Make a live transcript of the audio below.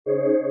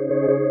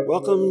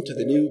Welcome to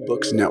the New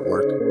Books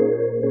Network.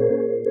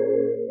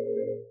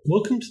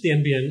 Welcome to the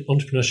NBN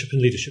Entrepreneurship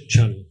and Leadership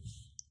channel.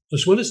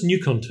 As well as new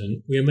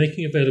content, we are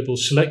making available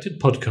selected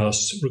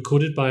podcasts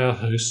recorded by our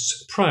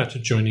hosts prior to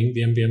joining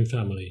the NBN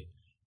family.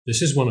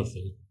 This is one of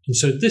them, and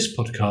so this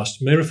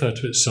podcast may refer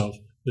to itself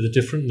with a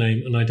different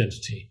name and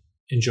identity.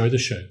 Enjoy the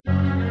show.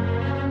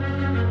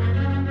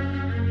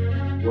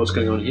 What's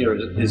going on here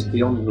is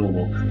beyond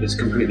normal. It's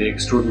completely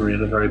extraordinary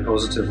in a very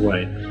positive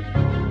way.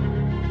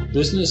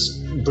 Business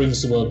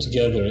brings the world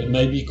together. It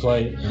may be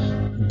quite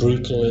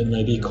brutal, it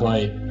may be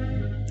quite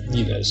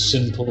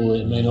simple,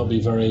 it may not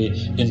be very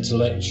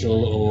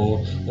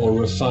intellectual or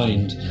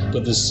refined,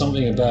 but there's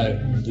something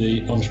about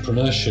the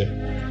entrepreneurship.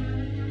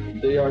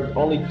 There are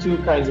only two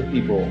kinds of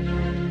people.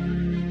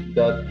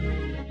 The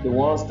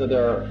ones that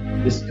are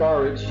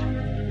discouraged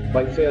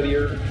by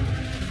failure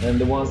and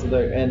the ones that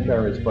are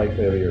encouraged by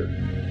failure.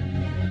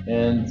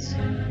 And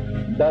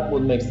that's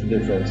what makes the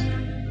difference.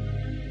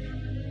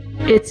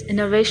 It's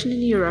Innovation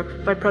in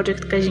Europe by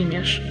Project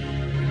Kazimierz.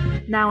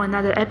 Now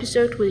another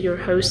episode with your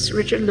hosts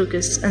Richard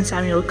Lucas and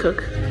Samuel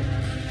Cook.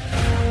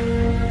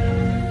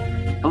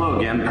 Hello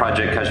again,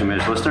 Project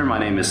Kazimierz listener. My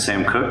name is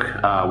Sam Cook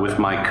with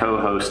my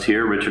co-host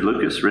here, Richard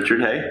Lucas.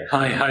 Richard, hey.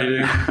 Hi, how are you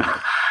doing?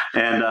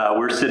 And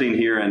we're sitting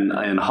here in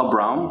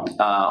Hubraum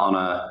on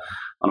a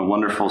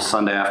wonderful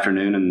Sunday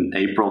afternoon in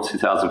April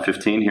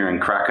 2015 here in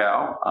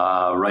Krakow,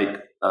 right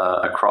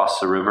across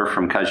the river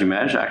from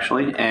Kazimierz,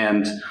 actually.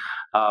 And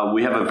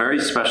we have a very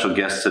special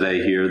guest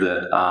today here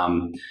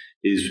that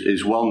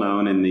is well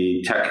known in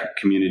the tech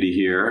community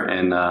here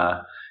in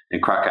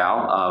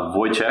Krakow,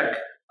 Wojciech.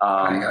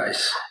 Hi,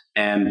 guys.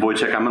 And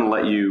Wojciech, I'm going to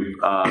let you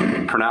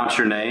pronounce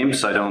your name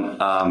so I don't,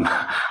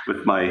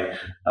 with my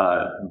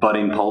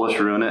budding Polish,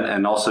 ruin it.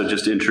 And also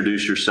just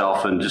introduce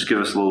yourself and just give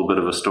us a little bit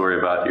of a story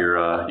about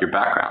your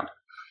background.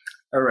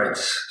 All right.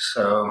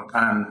 So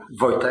I'm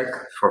Wojtek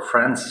for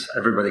friends.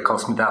 Everybody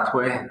calls me that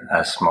way,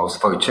 as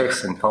most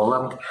Wojciechs in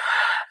Poland.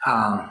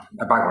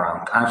 A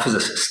background. I'm a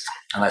physicist,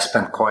 and I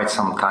spent quite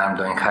some time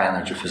doing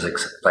high-energy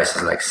physics at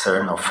places like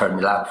CERN or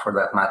Fermilab, for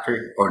that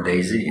matter, or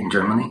DAISY in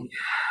Germany.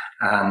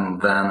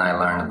 And then I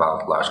learned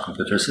about large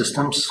computer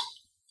systems.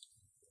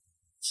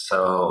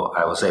 So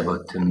I was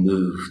able to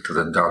move to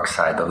the dark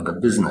side of the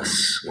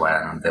business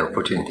when the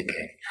opportunity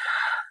came.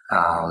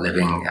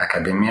 Leaving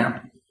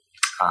academia,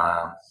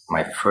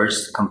 my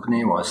first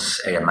company was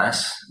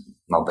AMS,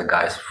 not the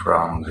guys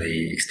from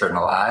the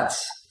external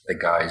ads, the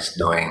guys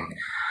doing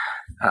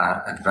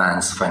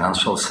advanced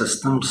financial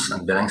systems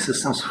and billing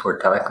systems for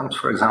telecoms,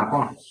 for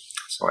example.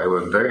 So I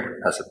worked there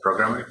as a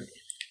programmer,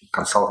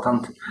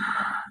 consultant.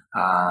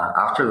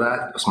 After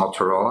that, it was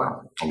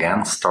Motorola,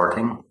 again,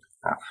 starting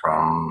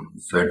from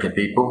 30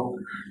 people,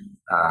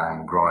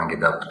 growing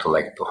it up to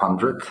like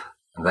 200,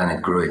 and then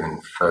it grew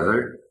even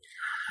further.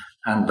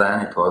 And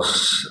then it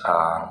was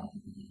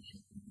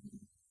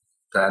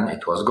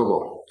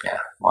Google. Yeah,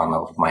 one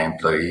of my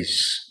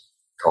employees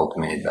told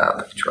me that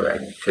actually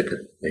I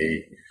fitted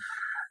the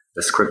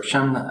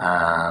description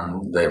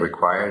and they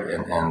required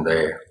in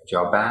their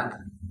job ad.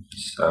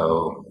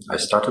 So I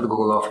started the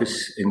Google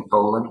office in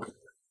Poland.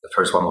 The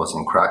first one was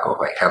in Krakow.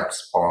 I helped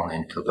spawn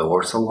into the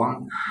Warsaw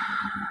one.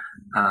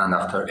 And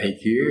after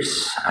 8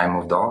 years, I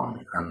moved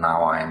on, and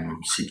now I'm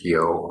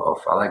CTO of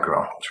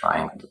Allegro,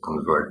 trying to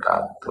convert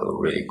that to a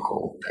really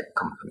cool tech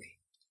company.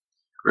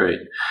 Great.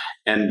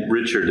 And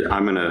Richard,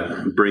 I'm going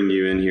to bring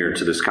you in here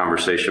to this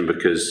conversation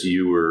because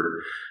you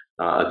were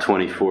a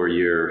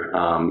 24-year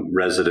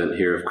resident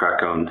here of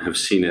Krakow and have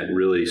seen it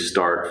really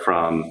start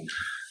from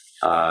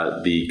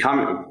the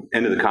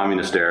end of the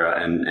communist era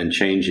and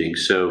changing.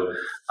 So,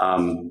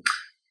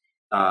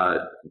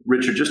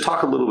 Richard, just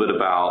talk a little bit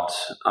about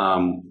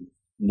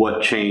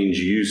what change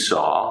you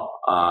saw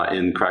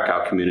in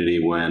Krakow community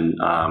when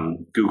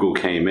Google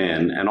came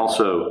in, and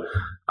also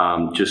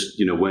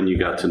when you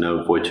got to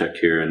know Wojciech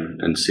here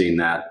and seeing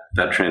that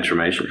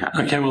transformation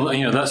happen. Okay,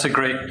 well, that's a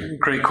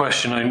great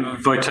question.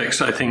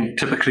 Wojciech's, I think,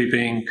 typically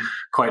being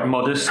quite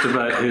modest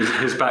about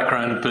his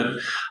background, but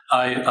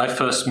I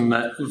first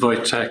met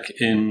Wojciech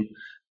in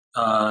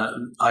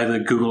either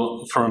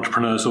Google for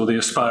Entrepreneurs or the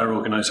Aspire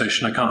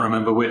organization. I can't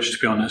remember which, to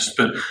be honest,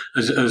 but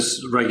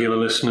as regular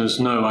listeners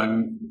know,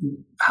 I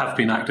have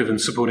been active in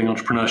supporting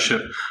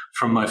entrepreneurship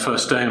from my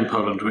first day in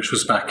Poland, which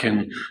was back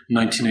in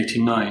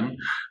 1989.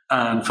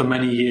 And for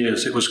many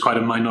years, it was quite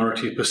a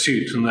minority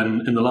pursuit. And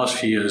then in the last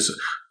few years,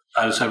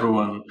 as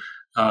everyone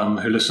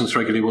who listens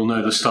regularly will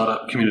know, the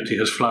startup community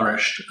has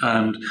flourished.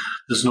 And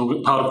there's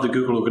part of the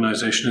Google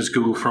organization is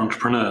Google for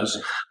Entrepreneurs.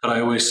 But I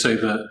always say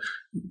that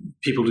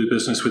people do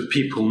business with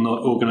people,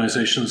 not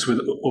organizations with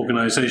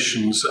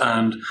organizations.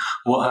 And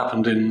what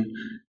happened in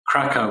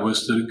Krakow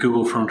was that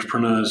Google for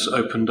Entrepreneurs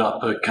opened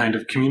up a kind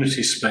of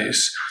community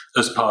space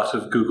as part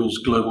of Google's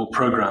global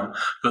program,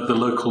 but the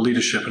local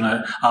leadership, and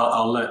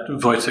I'll let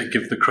Wojciech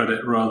give the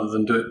credit rather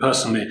than do it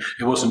personally.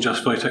 It wasn't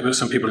just Wojciech, but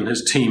some people in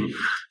his team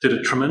did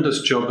a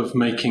tremendous job of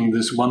making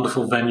this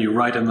wonderful venue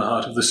right in the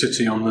heart of the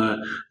city on the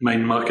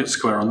main market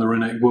square on the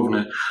Rynek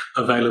Główny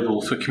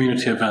available for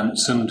community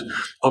events. And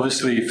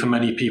obviously for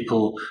many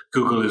people,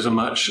 Google is a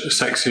much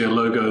sexier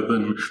logo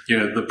than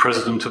the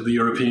president of the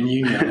European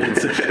Union.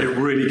 It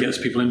really gets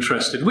people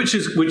interested, which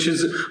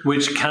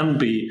can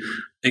be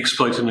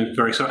exploited in a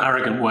very so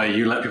arrogant way.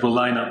 You let people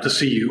line up to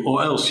see you,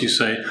 or else you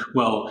say,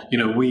 well,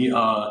 we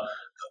are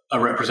a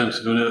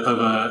representative of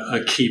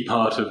a key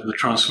part of the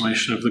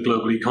transformation of the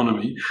global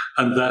economy,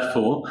 and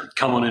therefore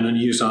come on in and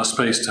use our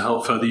space to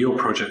help further your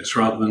projects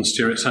rather than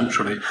steer it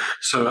centrally.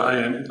 So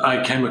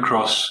I came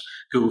across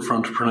Google for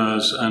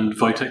Entrepreneurs and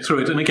Wojtek through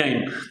it. And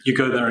again, you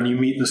go there and you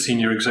meet the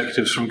senior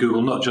executives from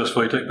Google, not just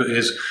Wojtek, but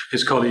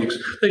his colleagues.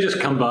 They just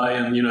come by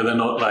and, they're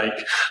not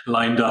like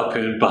lined up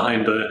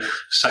behind a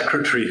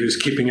secretary who's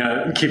keeping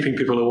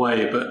people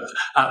away. But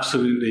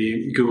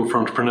absolutely, Google for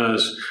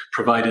Entrepreneurs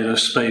provided a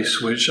space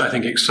which I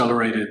think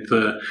accelerated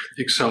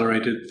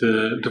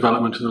the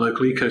development of the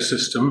local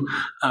ecosystem.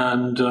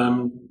 And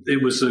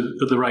it was at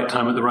the right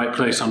time, at the right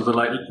place, under the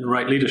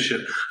right leadership.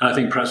 And I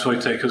think perhaps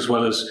Wojtek, as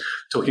well as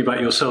talking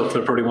about yourself,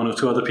 there are probably one or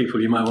two other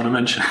people you might want to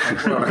mention.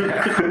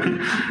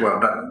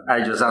 Well,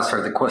 I just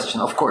answered the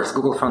question. Of course,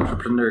 Google for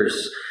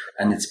Entrepreneurs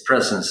and its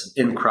presence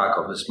in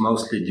Krakow is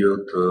mostly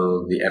due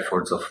to the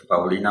efforts of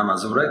Paulina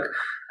Mazurek.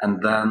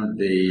 And then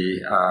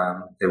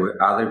there were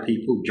other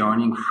people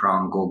joining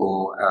from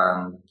Google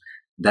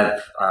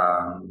Dev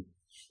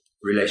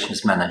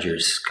Relations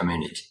Managers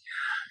community.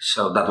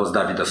 So that was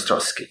Dawid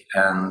Ostrowski.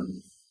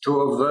 And two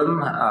of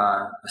them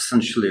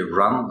essentially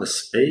run the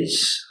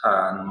space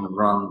and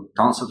run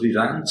tons of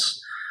events,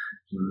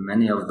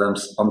 many of them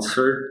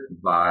sponsored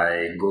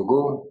by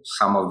Google.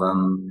 Some of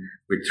them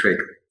we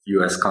tricked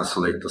US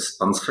consulate to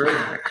sponsor,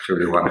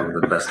 actually one of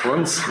the best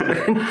ones,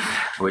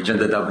 which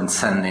ended up in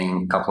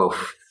sending a couple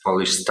of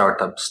Polish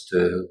startups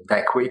to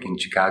Tech Week in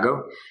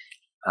Chicago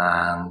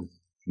and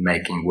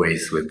making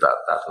waves with that.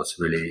 That was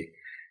really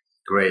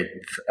great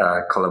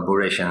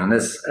collaboration. And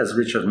as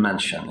Richard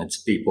mentioned,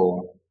 it's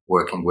people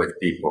working with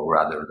people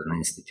rather than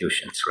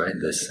institutions, right?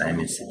 The same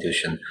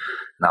institution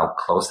now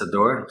closed the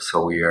door.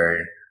 So we are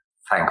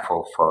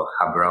thankful for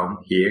Hubraum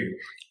here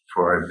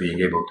for being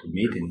able to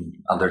meet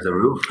under the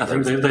roof. I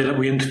think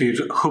we interviewed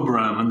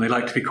Hubraum and they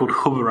like to be called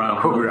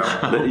Hubraum.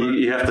 Hubraum.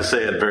 You have to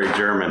say it very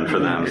German for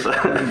them. So.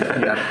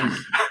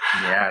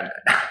 Yeah.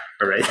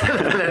 All right.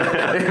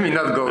 Let me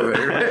not go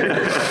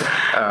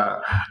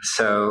there.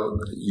 So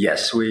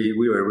yes, we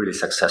were really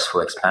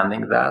successful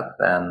expanding that,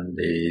 and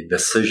the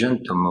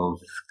decision to move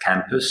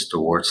campus to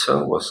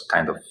Warsaw was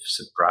kind of a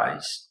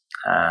surprise,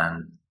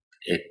 and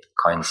it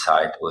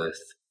coincided with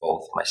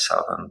both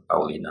myself and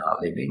Paulina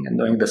living and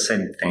doing the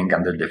same thing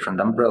under different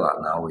umbrella.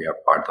 Now we are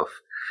part of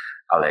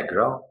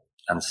Allegro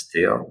and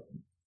still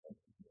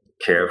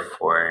care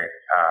for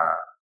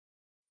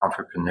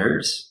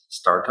entrepreneurs,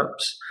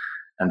 startups,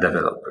 and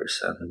developers,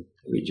 and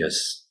we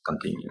just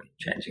continue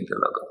changing the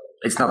logo.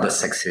 It's not as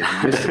sexy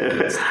as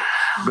it used to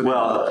be.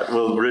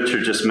 Well,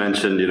 Richard just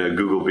mentioned,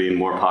 Google being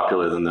more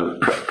popular than the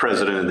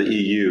president of the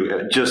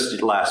EU.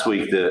 Just last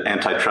week, the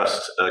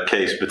antitrust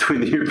case between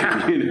the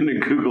European Union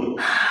and Google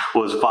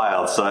was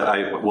filed.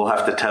 So we'll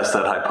have to test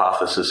that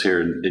hypothesis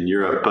here in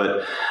Europe.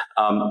 But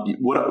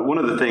one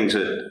of the things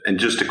and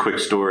just a quick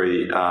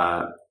story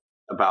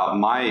about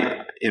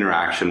my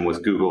interaction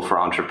with Google for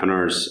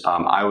Entrepreneurs,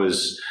 I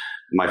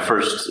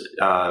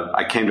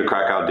came to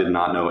Krakow, did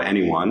not know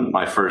anyone.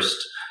 My first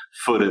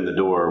foot in the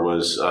door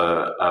was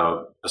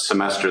a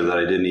semester that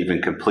I didn't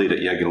even complete at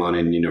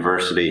Jagiellonian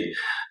University,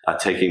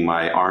 taking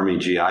my Army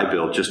GI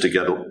Bill just to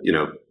get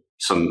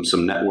some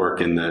network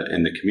in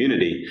the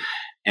community.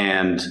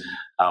 And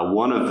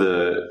one of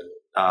the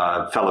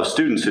fellow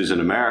students who's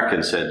an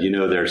American said,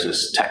 there's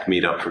this tech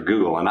meetup for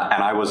Google, and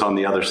I was on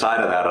the other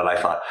side of that, and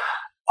I thought,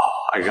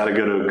 I got to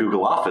go to a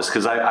Google office,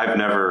 because I've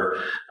never,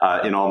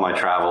 in all my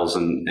travels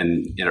and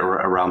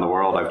around the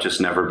world, I've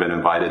just never been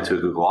invited to a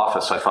Google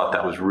office. I thought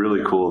that was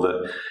really cool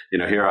that,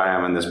 here I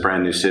am in this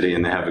brand new city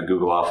and they have a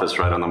Google office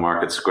right on the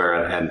market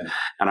square. And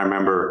I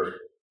remember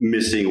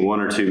missing one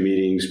or two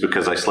meetings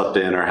because I slept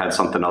in or had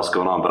something else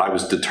going on, but I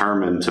was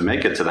determined to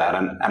make it to that.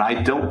 And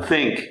I don't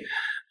think,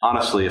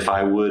 honestly, if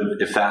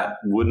that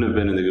wouldn't have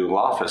been in the Google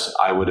office,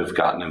 I would have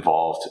gotten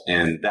involved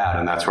in that.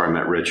 And that's where I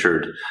met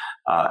Richard.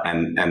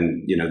 And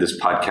this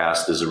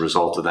podcast is a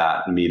result of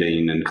that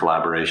meeting and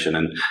collaboration.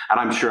 And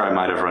I'm sure I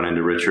might have run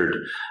into Richard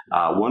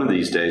one of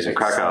these days in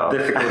Krakow.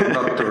 It's difficult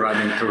not to run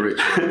into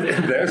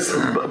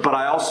Richard. But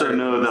I also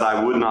know that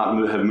I would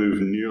not have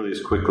moved nearly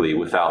as quickly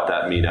without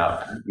that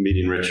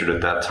meeting Richard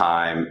at that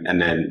time, and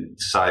then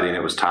deciding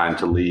it was time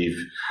to leave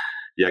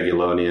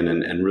Jagiellonian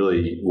and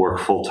really work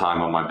full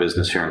time on my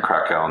business here in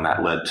Krakow. And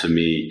that led to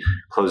me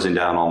closing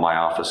down all my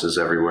offices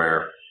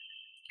everywhere,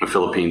 the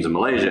Philippines and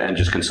Malaysia, and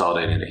just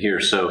consolidating it here.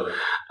 So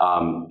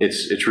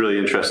it's really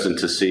interesting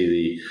to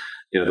see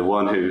the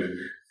one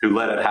who who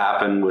let it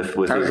happen with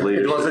his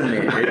leadership. It wasn't me.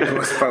 It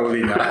was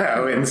Paulina.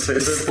 I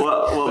insist.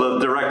 Well,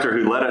 the director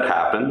who let it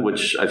happen,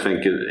 which I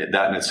think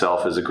that in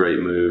itself is a great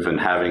move, and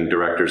having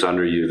directors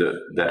under you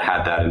that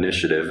had that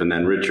initiative, and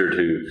then Richard,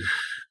 who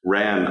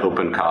ran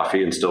Open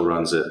Coffee and still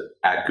runs it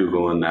at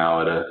Google and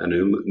now at a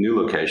new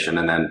location,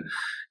 and then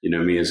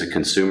me as a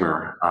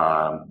consumer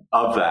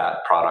of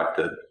that product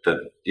that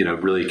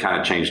really kind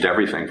of changed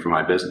everything for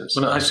my business.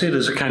 Well, I see it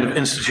as a kind of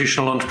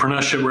institutional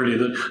entrepreneurship, really,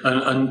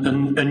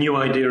 that a new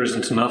idea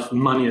isn't enough,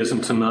 money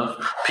isn't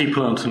enough,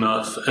 people aren't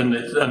enough,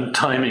 and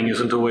timing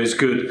isn't always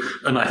good.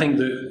 And I think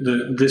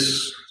that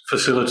this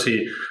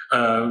facility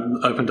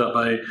opened up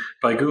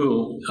by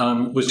Google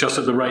was just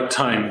at the right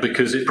time,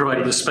 because it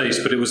provided the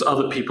space, but it was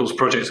other people's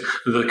projects.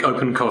 The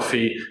Open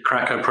Coffee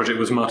Krakow project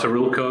was Marta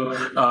Rilko,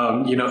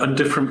 and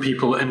different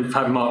people. In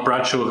fact, Mark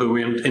Bradshaw, who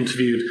we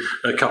interviewed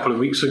a couple of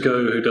weeks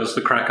ago, who does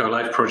the Krakow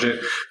Life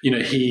project,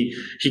 he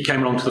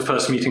came along to the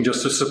first meeting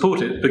just to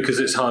support it, because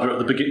it's harder at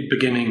the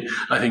beginning.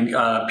 I think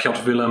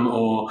Piotr Willem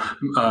or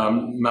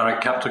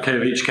Marek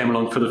Kaptokiewicz came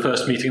along for the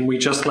first meeting. We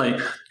just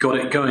got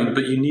it going,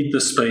 but you need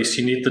the space,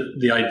 you need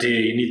the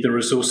idea, you need the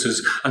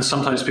resources, and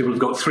sometimes people have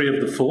got 3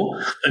 of the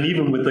 4, and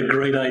even with the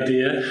great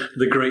idea,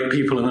 the great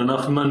people, and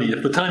enough money,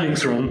 if the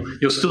timing's wrong,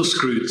 you're still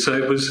screwed. So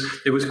it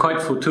was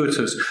quite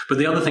fortuitous. But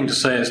the other thing to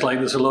say is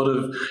there's a lot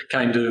of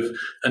kind of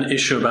an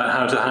issue about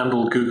how to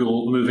handle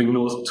Google moving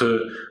north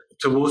to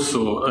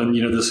Warsaw, and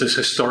there's this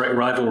historic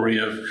rivalry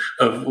of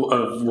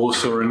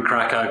Warsaw and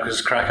Krakow, because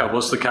Krakow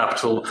was the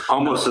capital.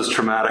 Almost as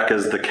traumatic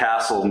as the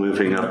castle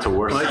moving up to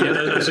Warsaw.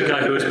 As a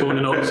guy who was born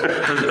in Oxford,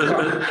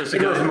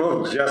 it was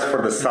moved just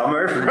for the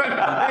summer.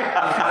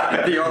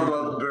 The old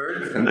world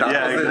bird, and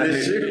that was an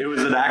issue. It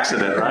was an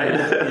accident, right?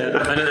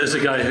 And as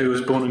a guy who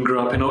was born and grew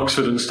up in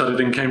Oxford and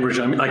studied in Cambridge,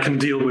 I can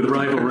deal with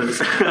rivalries.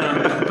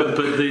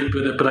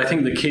 But I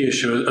think the key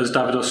issue, as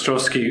David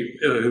Ostrowski,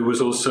 who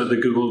was also the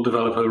Google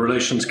developer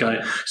relations guy,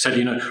 said,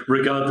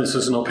 regard this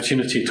as an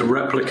opportunity to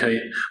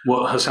replicate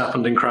what has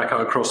happened in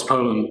Krakow across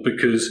Poland,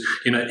 because,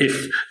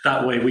 if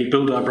that way we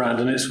build our brand,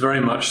 and it's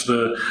very much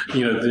the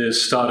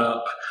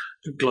startup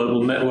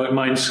global network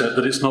mindset,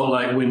 that it's not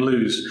like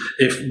win-lose.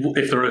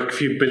 If there are a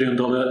few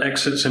billion-dollar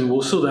exits in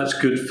Warsaw, that's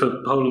good for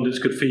Poland, it's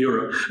good for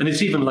Europe. And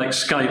it's even like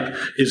Skype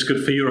is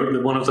good for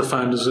Europe. One of the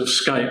founders of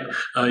Skype,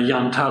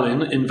 Jan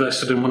Tallinn,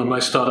 invested in one of my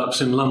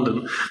startups in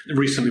London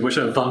recently, which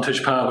is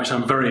Vantage Power, which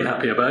I'm very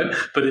happy about.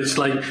 But it's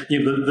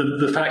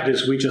the fact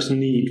is, we just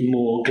need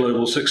more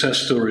global success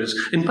stories.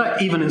 In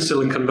fact, even in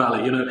Silicon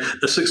Valley,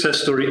 the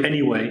success story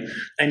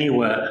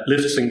anywhere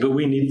lifting, but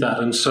we need that.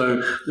 And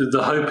so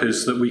the hope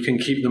is that we can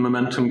keep the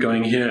momentum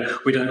going here.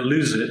 We don't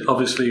lose it,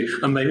 obviously,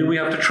 and maybe we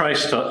have to try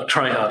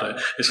harder.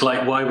 It's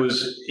like, why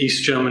was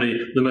East Germany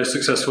the most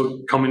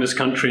successful communist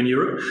country in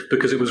Europe?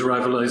 Because it was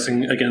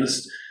rivalizing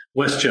against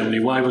West Germany.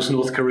 Why was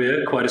North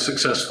Korea quite a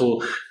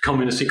successful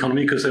communist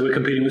economy? Because they were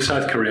competing with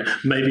South Korea.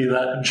 Maybe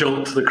that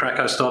jolt to the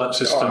Krakow startup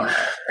system.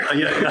 I'm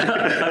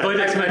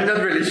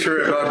not really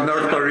sure about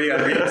North Korea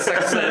being a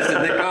success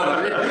in the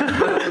economy.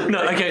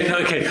 No, okay.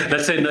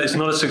 Let's say it's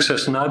not a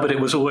success now, but it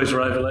was always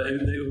rival.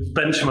 It was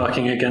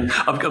benchmarking again.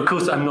 Of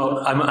course, I'm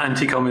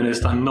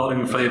anti-communist. I'm not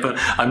in favor.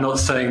 I'm not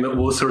saying that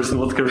Warsaw is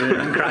North Korea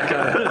and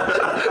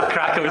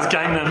Krakow is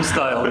Gangnam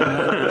Style.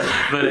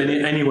 But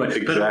anyway.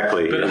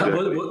 Exactly.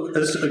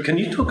 Can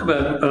you talk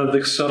about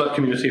the startup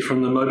community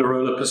from the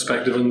Motorola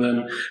perspective, and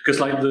then, because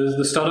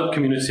the startup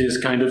community is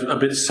kind of a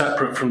bit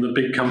separate from the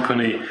big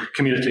company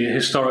community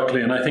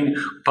historically, and I think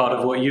part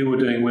of what you were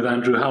doing with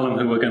Andrew Hallam,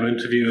 who we're going to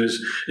interview,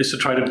 is to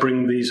try to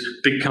bring these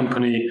big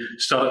company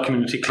startup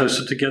community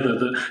closer together.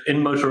 That in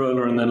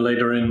Motorola, and then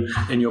later in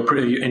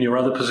your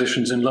other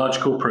positions in large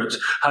corporates,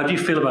 how do you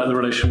feel about the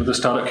relation with the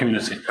startup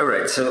community? All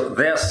right, so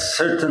there are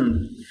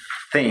certain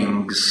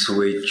things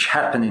which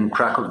happen in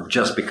Krakow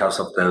just because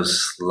of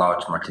those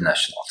large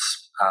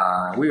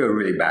multinationals. We were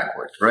really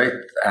backward, right?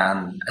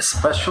 And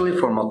especially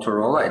for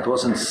Motorola, it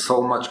wasn't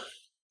so much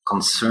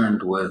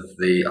concerned with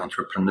the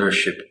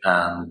entrepreneurship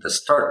and the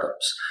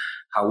startups.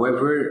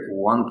 However,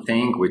 one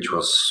thing which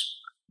was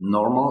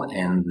normal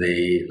in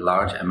the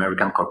large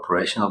American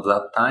corporation of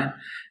that time,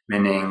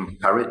 meaning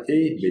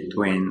parity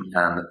between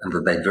and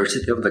the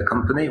diversity of the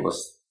company,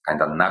 was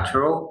kind of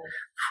natural.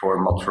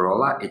 For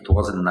Motorola, it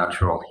wasn't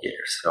natural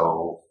here.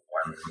 So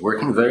when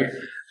working there,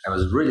 I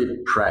was really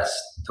pressed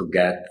to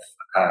get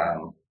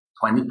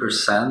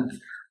 20%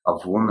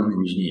 of women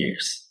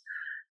engineers.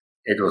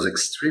 It was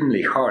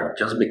extremely hard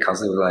just because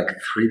there were like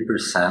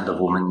 3% of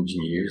women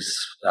engineers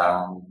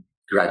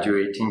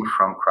graduating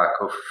from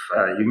Krakow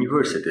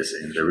universities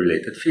in the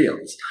related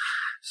fields.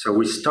 So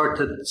we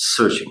started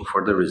searching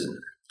for the reason.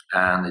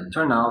 And it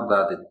turned out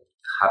that it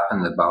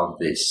happened about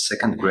the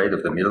second grade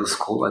of the middle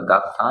school at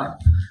that time,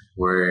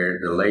 where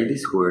the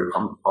ladies who were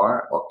on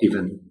par or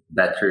even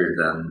better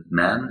than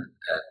men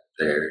at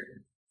their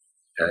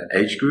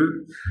age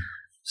group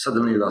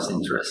suddenly lost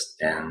interest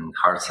in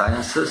hard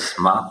sciences,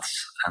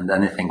 maths, and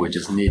anything which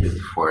is needed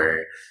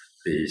for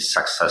the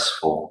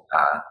successful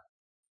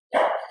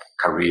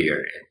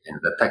career in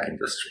the tech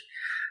industry.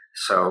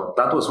 So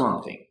that was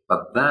one thing.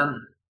 But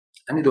then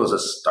And it was a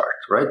start,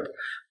 right?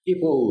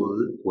 People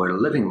were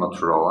living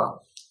Motorola,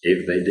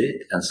 if they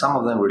did, and some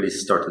of them really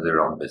started their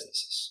own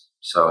businesses.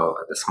 So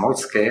at a small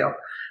scale,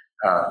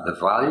 the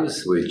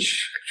values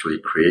which actually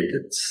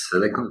created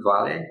Silicon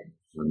Valley,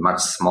 much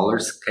smaller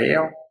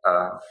scale,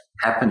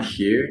 happened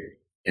here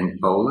in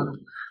Poland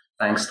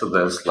thanks to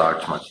those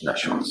large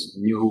multinationals.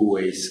 New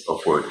ways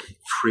of working,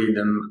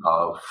 freedom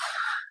of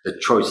the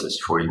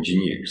choices for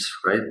engineers,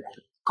 right?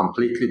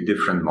 Completely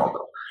different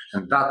model.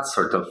 And that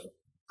sort of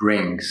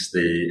brings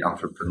the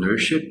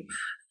entrepreneurship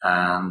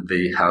and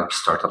the help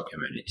startup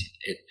community.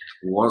 It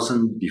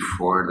wasn't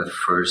before the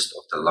first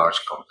of the large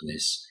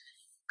companies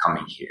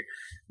coming here.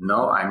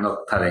 No, I'm not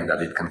telling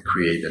that it can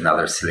create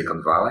another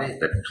Silicon Valley.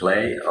 The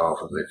play of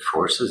the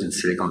forces in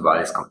Silicon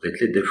Valley is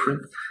completely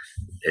different.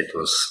 It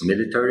was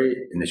military,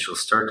 initial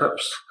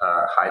startups,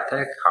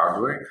 high-tech,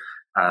 hardware,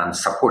 and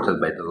supported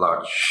by the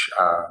large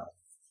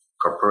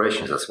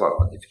corporations as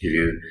well. If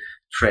you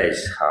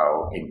trace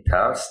how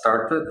Intel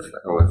started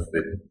with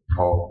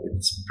all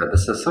its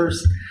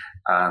predecessors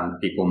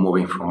and people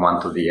moving from one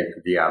to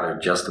the other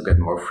just to get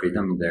more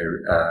freedom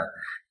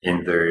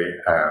in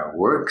their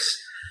works,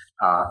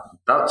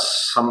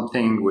 that's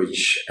something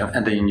which,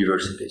 and the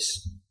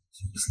universities,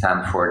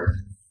 Stanford,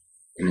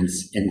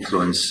 its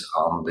influence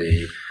on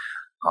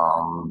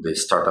the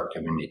startup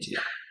community.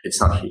 It's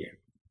not here.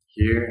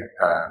 Here,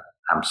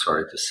 I'm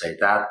sorry to say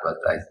that, but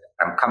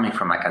I'm coming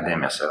from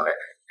academia, so I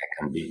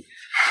can be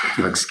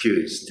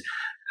excused.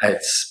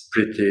 It's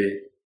pretty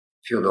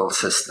feudal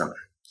system.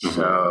 Mm-hmm.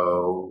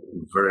 So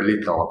very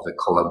little of the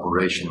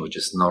collaboration, which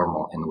is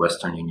normal in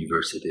Western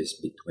universities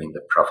between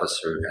the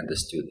professor and the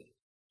student.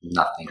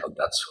 Nothing of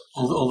that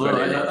sort.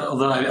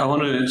 Although I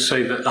want to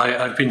say that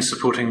I've been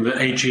supporting the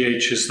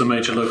AGH is the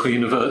major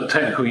local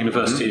technical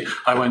university.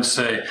 Mm-hmm. I won't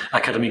say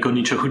Akademia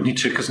Górnicza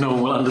Hutnicza because no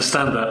one will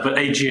understand that. But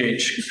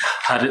AGH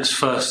had its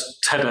first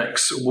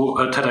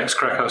TEDx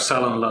Krakow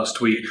salon last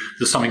week.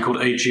 There's something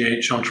called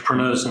AGH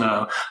Entrepreneurs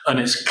now,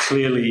 and it's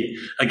clearly,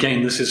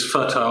 again, this is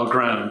fertile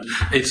ground.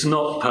 It's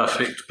not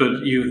perfect,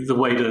 but the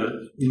way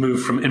to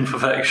move from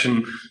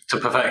imperfection to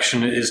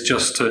perfection is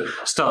just to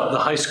start. The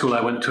high school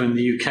I went to in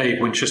the UK,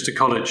 Winchester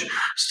College,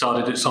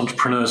 started its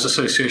Entrepreneurs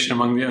Association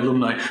among the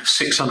alumni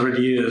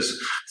 630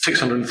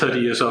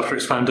 years after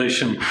its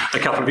foundation a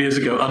couple of years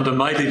ago under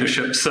my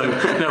leadership.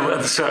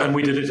 And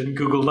we did it in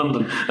Google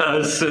London.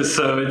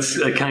 So it's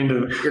a kind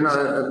of...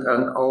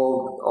 and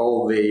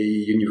all the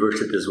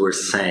universities were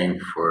saying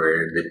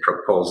for the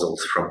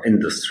proposals from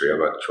industry of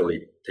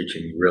actually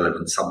teaching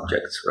relevant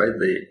subjects, right?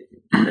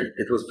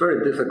 It was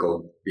very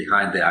difficult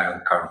behind the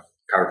Iron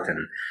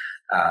Curtain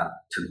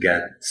to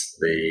get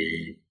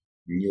the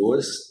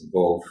newest,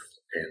 both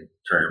in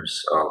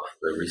terms of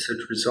the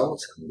research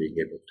results and being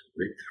able to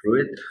read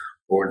through it,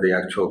 or the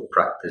actual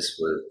practice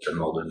with the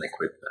modern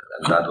equipment.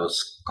 And that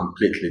was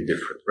completely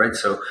different, right?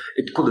 So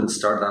it couldn't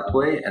start that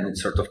way, and it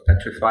sort of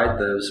petrified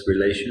those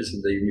relations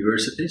in the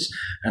universities.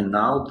 And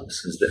now,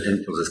 since the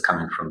impulse is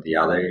coming from the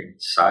other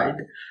side,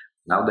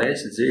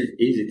 nowadays, it's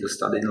easy to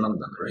study in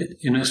London, right?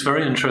 It's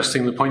very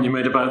interesting, the point you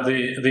made about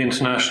the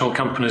international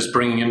companies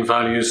bringing in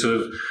values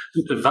of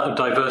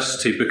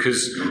diversity,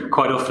 because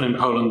quite often in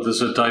Poland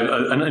there's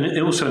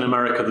and also in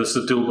America there's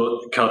the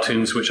Dilbert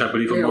cartoons, which I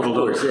believe are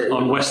modeled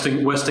on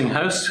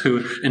Westinghouse,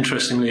 who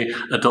interestingly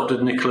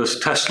adopted Nikola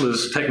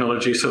Tesla's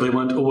technology, so they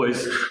weren't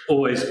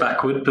always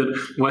backward. But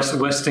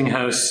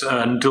Westinghouse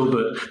and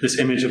Dilbert, this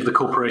image of the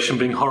corporation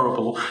being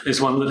horrible, is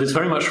one that is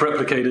very much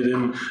replicated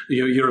in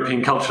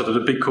European culture, that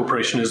a big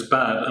corporation is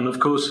bad. And of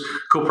course,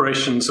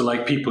 corporations are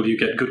like people. You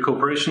get good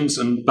corporations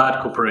and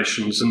bad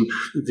corporations. And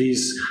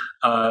these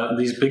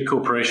big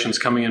corporations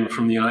coming in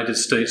from the United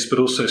States, but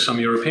also some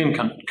European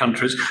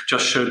countries,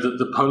 just showed that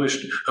the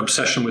Polish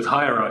obsession with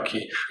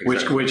hierarchy,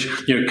 which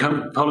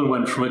Poland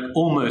went from an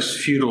almost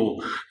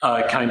feudal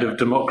kind of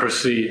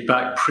democracy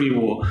back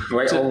pre-war.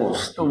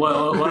 Almost.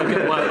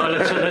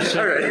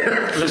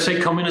 Let's say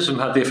communism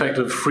had the effect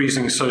of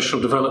freezing social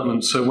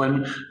development. So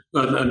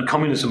and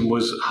communism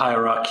was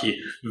hierarchy,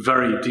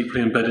 very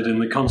deeply embedded in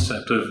the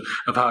concept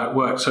of how it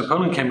worked. So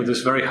Poland came with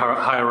this very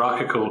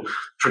hierarchical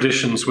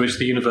traditions, which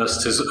the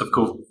universities, of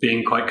course,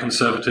 being quite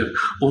conservative,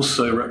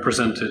 also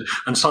represented.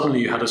 And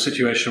suddenly you had a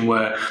situation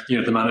where,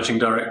 the managing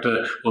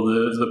director or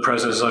the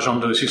prezes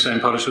zarządu, as you say in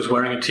Polish, was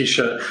wearing a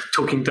T-shirt,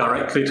 talking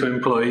directly to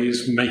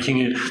employees,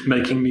 making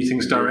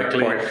meetings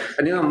directly.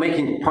 And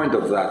making point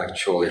of that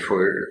actually,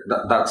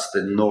 that's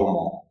the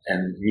normal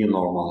and new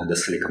normal in the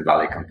Silicon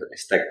Valley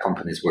companies. Tech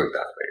companies work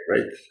that way,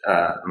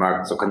 right?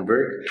 Mark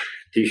Zuckerberg,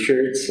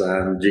 T-shirts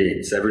and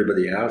jeans.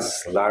 Everybody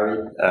else, Larry,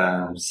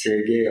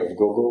 Sergey of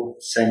Google,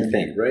 same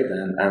thing, right?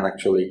 And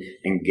actually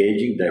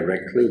engaging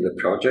directly with the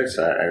projects.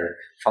 I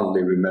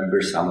fondly remember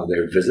some of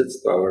their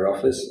visits to our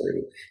office.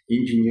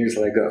 Engineers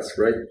like us,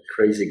 right?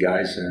 Crazy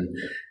guys, and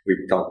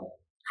we thought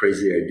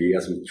crazy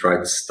ideas, we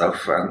tried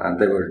stuff, and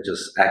they were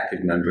just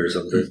active members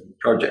of the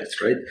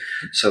projects, right?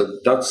 So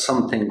that's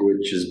something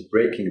which is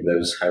breaking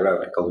those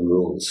hierarchical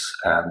rules,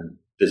 and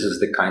this is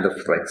the kind of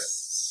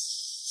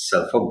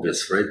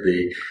self-obvious, right?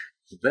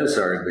 Those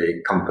are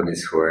the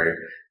companies where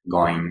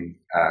going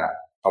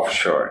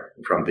offshore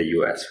from the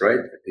US, right?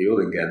 You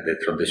wouldn't get the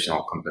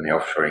traditional company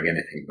offshoring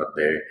anything but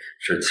their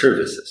shared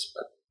services.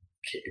 But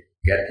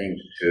getting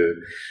to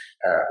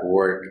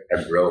work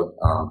abroad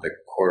on the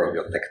core of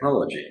your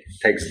technology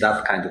takes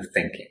that kind of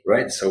thinking,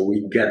 right? So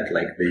we get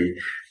like the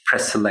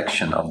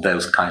preselection of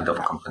those kind of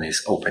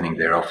companies opening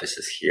their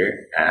offices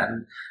here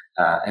and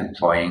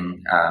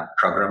employing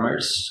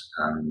programmers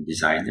and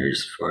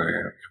designers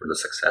for the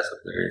success of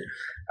their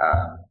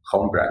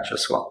home branch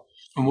as well.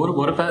 And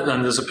what about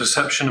then? There's a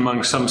perception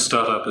among some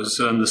startups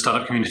and the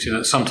startup community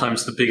that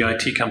sometimes the big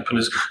IT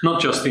companies,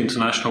 not just the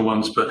international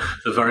ones, but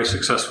the very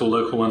successful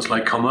local ones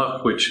like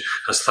Comarch, which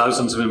has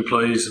thousands of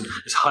employees and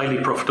is highly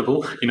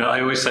profitable. I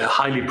always say a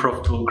highly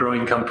profitable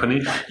growing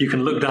company. You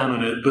can look down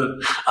on it, but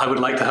I would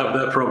like to have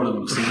their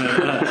problems.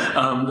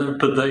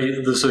 But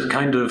there's a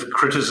kind of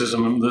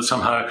criticism that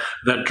somehow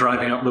they're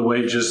driving up the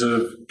wages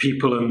of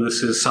people, and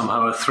this is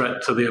somehow a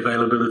threat to the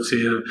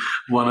availability of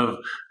one of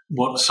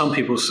what some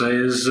people say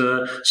is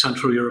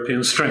Central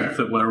European strength,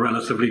 that we're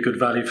relatively good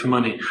value for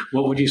money.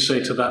 What would you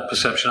say to that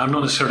perception? I'm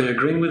not necessarily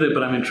agreeing with it,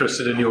 but I'm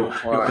interested in your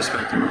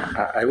perspective.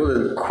 I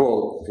wouldn't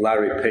quote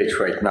Larry Page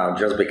right now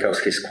just because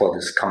his quote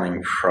is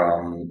coming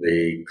from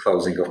the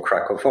closing of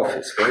Krakow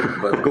office, right?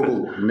 But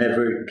Google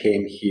never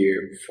came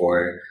here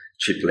for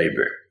cheap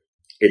labor.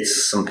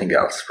 It's something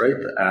else,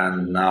 right?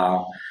 And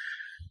now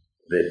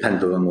the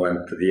pendulum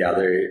went to the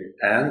other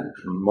end.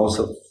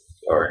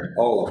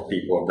 All of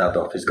people of that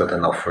office got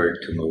an offer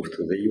to move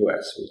to the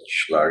US,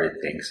 which Larry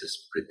thinks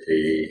is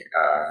pretty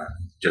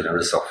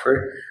generous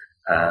offer.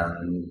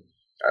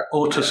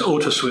 Or to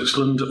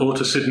Switzerland, or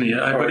to Sydney.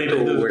 But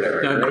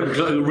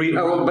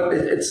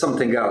it's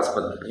something else.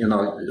 But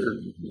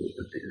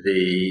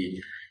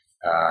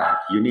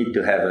you need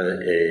to have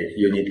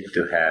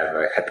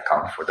a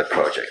headcount for the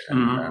project,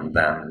 and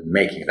then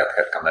making that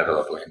headcount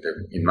available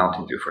in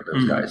Mountain View for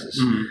those guys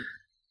is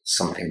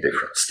something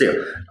different.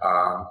 Still.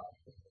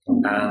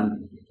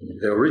 And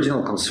the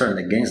original concern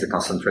against the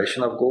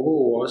concentration of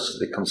Google was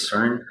the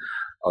concern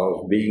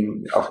of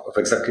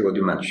exactly what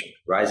you mentioned: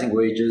 rising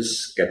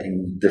wages,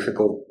 getting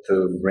difficult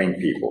to bring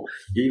people.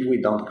 If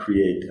we don't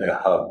create a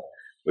hub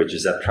which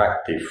is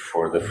attractive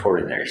for the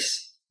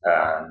foreigners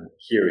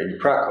here in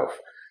Krakow,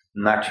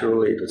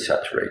 naturally it will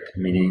saturate.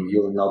 Meaning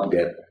you will not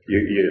get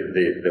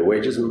the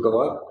wages will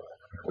go up,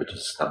 which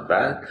is not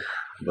bad,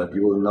 but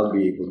you will not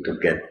be able to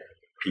get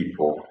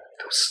people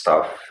to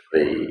stuff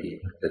the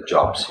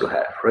jobs you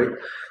have, right?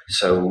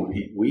 So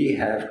we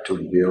have to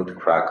build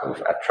Krakow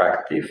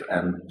attractive,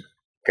 and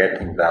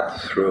getting that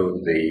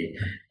through the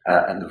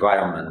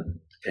environment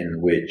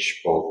in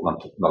which both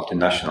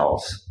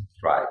multinationals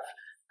thrive,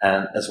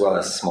 and as well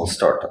as small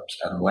startups.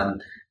 And when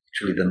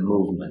actually the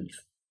movement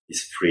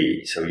is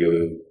free, so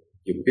you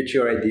pitch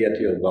your idea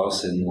to your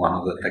boss in one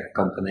of the tech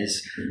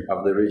companies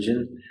of the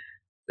region,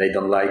 they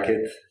don't like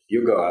it,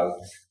 you go out,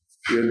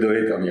 you do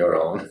it on your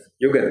own,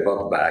 you get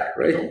bought back,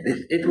 right?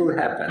 It will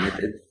happen.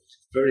 It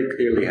very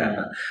clearly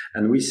happened.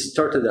 And we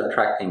started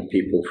attracting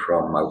people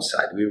from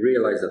outside. We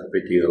realized that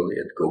pretty early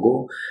at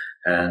Google,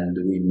 and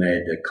we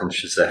made a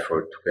conscious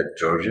effort to get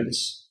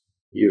Georgians.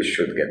 You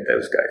should get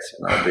those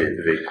guys.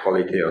 The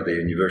quality of the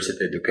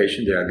university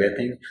education they are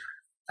getting,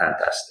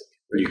 fantastic.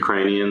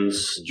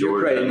 Ukrainians,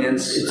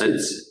 Georgians.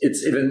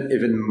 It's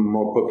even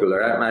more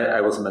popular.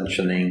 I was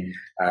mentioning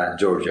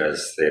Georgia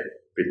as the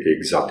pretty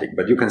exotic,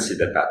 but you can see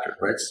the pattern,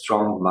 right?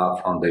 Strong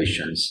math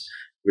foundations,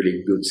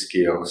 really good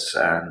skills,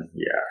 and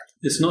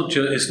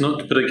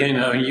but again,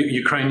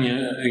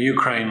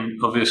 Ukraine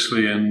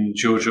obviously and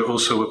Georgia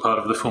also were part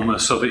of the former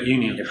Soviet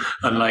Union,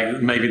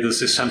 and maybe there's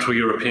this Central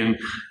European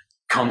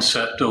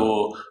concept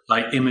or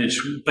image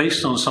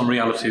based on some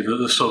reality that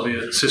the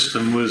Soviet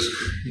system was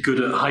good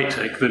at high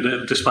tech,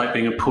 that despite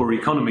being a poor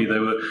economy, they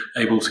were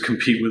able to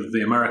compete with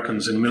the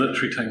Americans in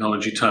military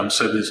technology terms.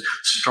 So there's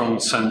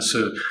strong sense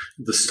of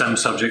the STEM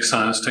subject,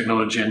 science,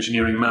 technology,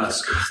 engineering,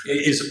 maths,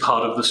 is a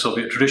part of the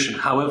Soviet tradition.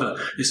 However,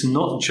 it's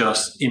not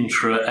just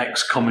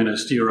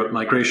intra-ex-communist Europe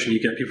migration. You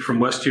get people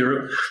from West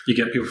Europe, you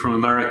get people from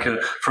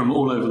America, from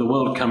all over the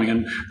world coming.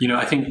 And,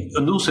 I think,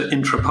 and also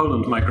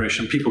intra-Poland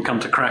migration. People come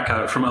to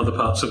Krakow from other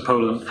parts of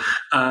Poland.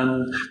 And,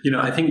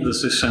 I think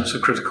there's this sense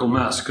of critical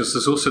mass, because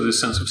there's also this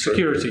sense of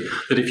security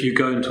that if you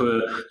go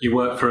into you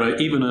work for I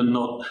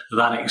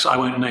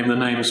won't name the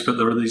names, but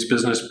there are these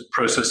business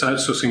process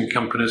outsourcing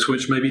companies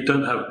which maybe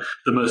don't have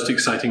the most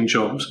exciting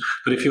jobs.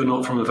 But if you're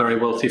not from a very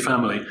wealthy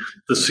family,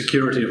 the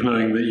security of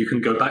knowing that you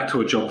can go back to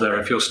a job there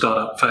if your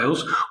startup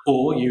fails,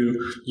 or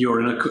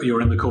you're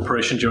in the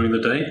corporation during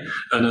the day.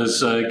 And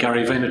as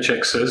Gary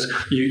Vaynerchuk says,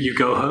 you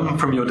go home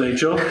from your day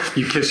job,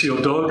 you kiss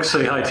your dog,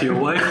 say hi to your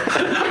wife.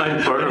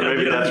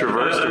 Maybe that's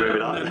reversed, or maybe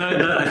not.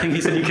 No, I think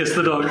he said you kiss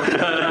the dog.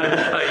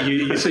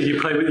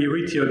 You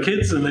read to your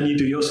kids, and then you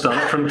do your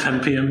startup from 10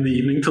 p.m. in the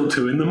evening till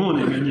 2 in the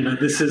morning. And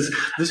this is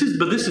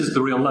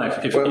the real life.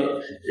 If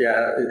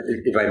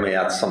I may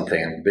add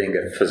something, being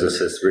a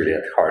physicist really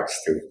at heart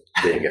to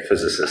being a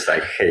physicist, I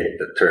hate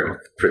the term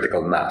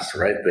critical mass,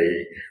 right?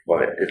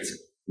 It's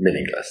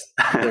meaningless.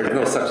 There's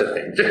no such a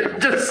thing.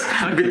 Just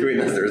between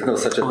us, there's no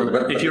such a thing.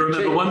 But if you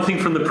remember one thing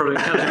from the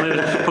product,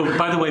 oh,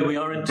 by the way, we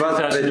are in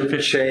 2015. But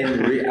the chain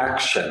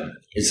reaction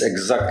is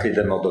exactly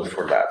the model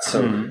for that.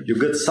 So you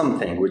get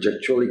something which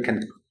actually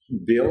can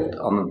build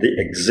on the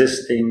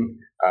existing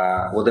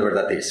whatever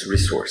that is,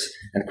 resource,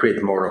 and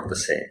create more of the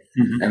same.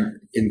 And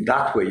in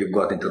that way, you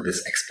got into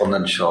this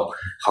exponential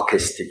hockey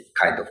stick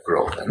kind of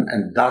growth.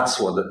 And that's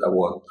what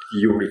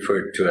you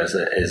referred to as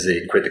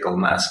a critical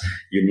mass.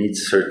 You need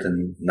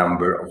certain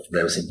number of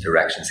those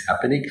interactions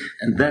happening,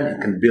 and then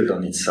it can build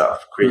on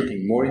itself,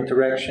 creating more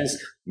interactions,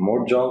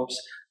 more jobs,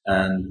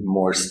 and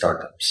more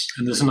startups.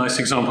 And there's a nice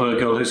example of a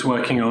girl who's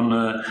working on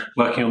the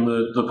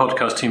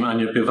podcast team,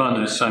 Anya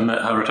Bivanis. I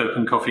met her at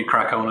Open Coffee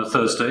Krakow on a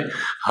Thursday,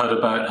 heard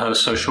about her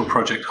social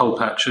project Hole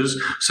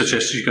Patches,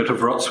 suggested you go to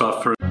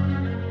Wrocław for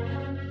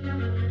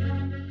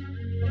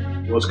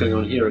What's going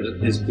on here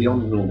is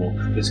beyond normal.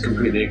 It's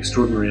completely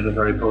extraordinary in a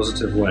very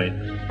positive way.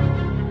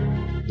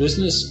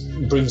 Business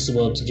brings the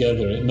world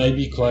together. It may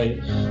be quite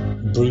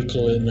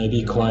brutal, it may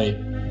be quite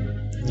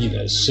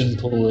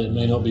simple, it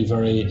may not be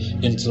very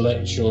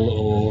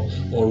intellectual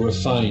or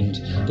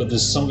refined, but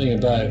there's something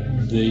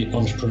about the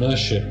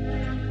entrepreneurship.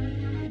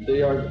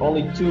 There are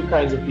only two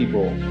kinds of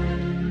people.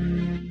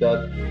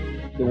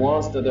 The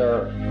ones that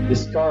are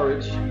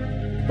discouraged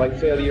by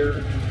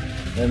failure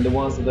and the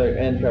ones that are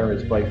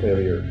encouraged by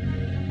failure.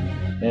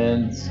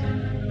 And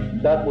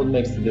that's what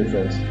makes the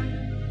difference.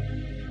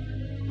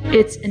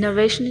 It's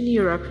Innovation in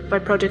Europe by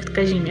Project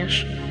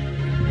Kazimierz.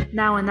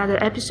 Now another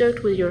episode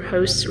with your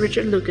hosts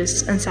Richard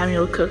Lucas and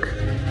Samuel Cook.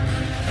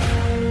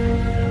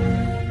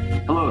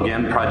 Hello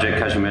again,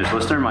 Project Kazimierz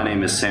listener. My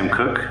name is Sam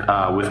Cook,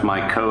 with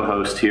my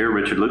co-host here,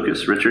 Richard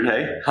Lucas. Richard,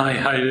 hey. Hi,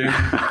 how you doing?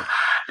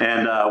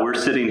 And we're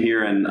sitting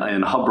here in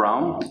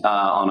Hubraum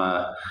on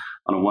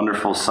a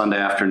wonderful Sunday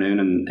afternoon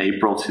in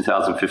April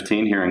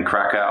 2015 here in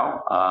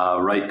Krakow,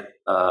 right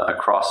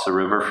across the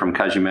river from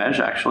Kazimierz,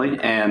 actually.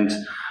 And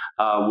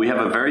we have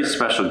a very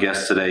special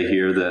guest today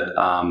here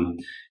that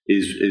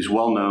is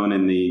well known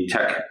in the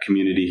tech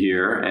community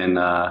here in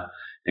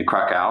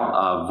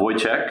Krakow,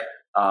 Wojciech.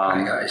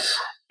 Hi guys.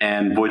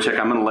 And Wojciech,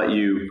 I'm going to let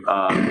you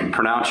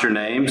pronounce your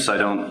name so I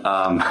don't,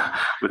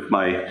 with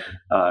my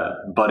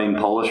budding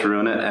Polish,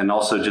 ruin it. And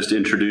also just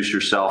introduce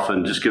yourself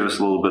and just give us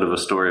a little bit of a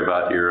story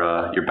about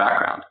your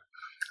background.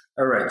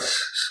 All right.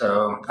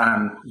 So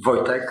I'm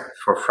Wojtek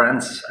for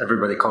friends.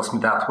 Everybody calls me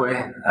that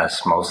way,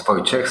 as most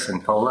Wojciechs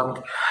in Poland.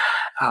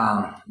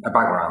 A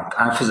background.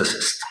 I'm a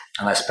physicist.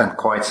 And I spent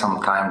quite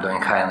some time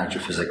doing high energy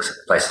physics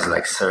at places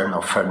like CERN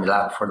or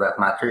Fermilab for that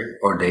matter,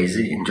 or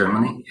DAISY in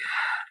Germany.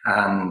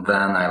 And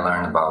then I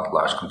learned about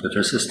large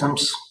computer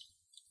systems.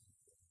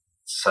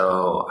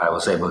 So I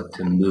was able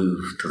to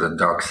move to the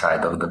dark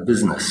side of the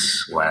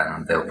business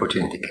when the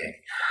opportunity came.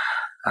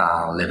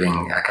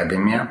 Leaving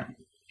academia,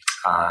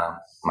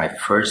 my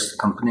first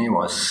company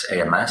was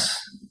AMS,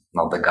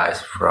 not the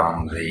guys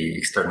from the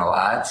external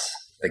ads,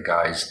 the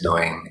guys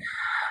doing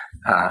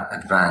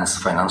advanced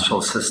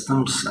financial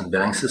systems and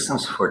billing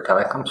systems for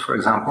telecoms, for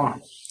example.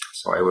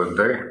 So I worked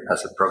there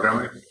as a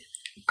programmer,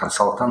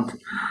 consultant.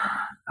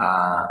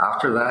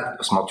 After that, it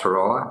was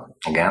Motorola,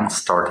 again,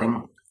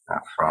 starting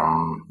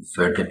from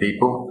 30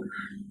 people,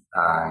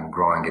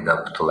 growing it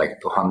up to like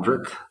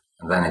 200,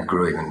 and then it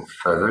grew even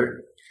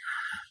further.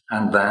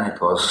 And then it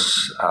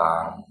was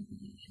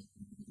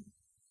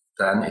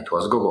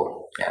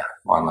Google. Yeah,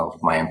 one of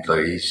my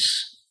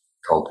employees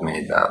told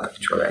me that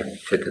actually I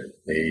fitted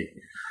the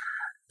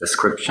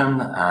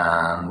description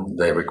and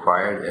they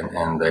required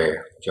in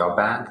their job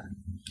ad.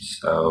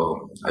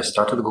 So I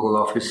started the Google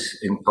office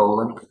in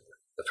Poland.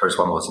 The first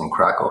one was in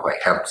Krakow. I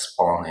helped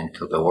spawn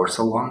into the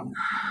Warsaw one.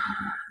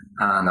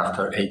 And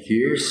after 8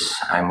 years,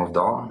 I moved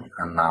on,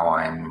 and now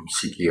I'm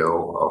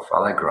CTO of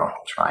Allegro,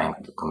 trying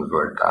to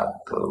convert that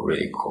to a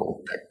really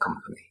cool tech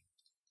company.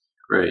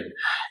 Great.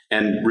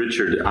 And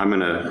Richard, I'm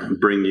going to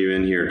bring you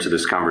in here to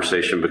this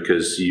conversation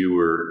because you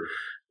were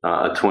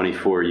a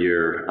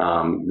 24-year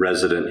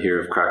resident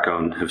here of Krakow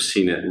and have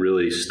seen it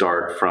really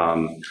start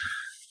from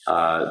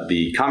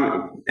the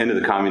end of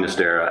the communist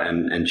era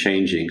and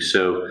changing.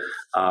 So,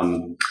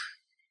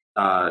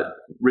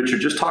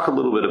 Richard, just talk a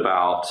little bit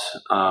about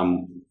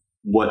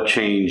what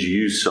change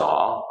you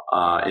saw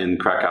in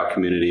Krakow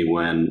community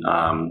when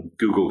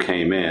Google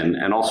came in,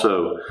 and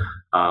also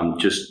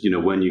just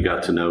when you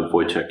got to know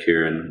Wojciech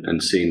here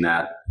and seeing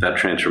that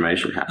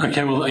transformation happen.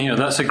 Okay, well,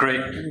 that's a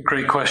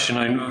great question.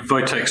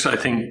 Wojciech's, I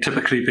think,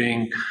 typically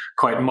being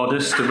quite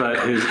modest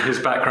about his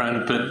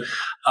background, but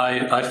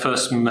I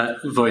first met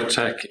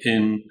Wojciech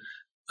in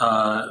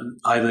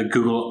either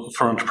Google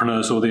for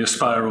Entrepreneurs or the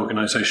Aspire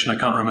organization. I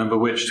can't remember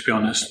which, to be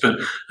honest, but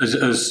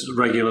as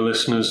regular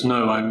listeners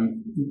know, I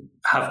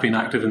have been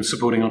active in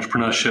supporting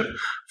entrepreneurship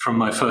from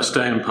my first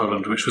day in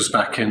Poland, which was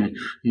back in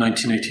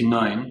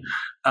 1989.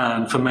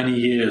 And for many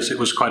years, it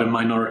was quite a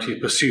minority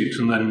pursuit.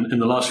 And then in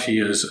the last few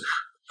years,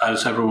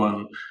 as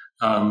everyone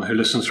who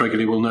listens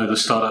regularly will know, the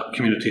startup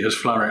community has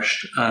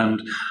flourished.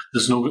 And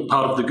there's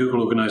part of the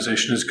Google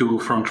organization is Google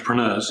for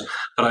Entrepreneurs.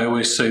 But I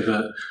always say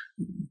that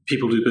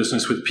people do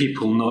business with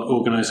people, not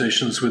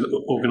organizations with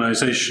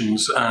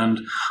organizations. And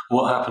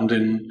what happened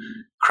in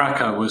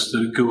Krakow was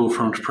that Google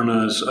for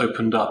Entrepreneurs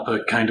opened up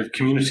a kind of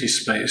community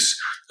space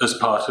as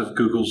part of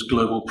Google's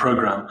global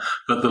program,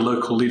 but the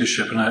local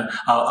leadership, and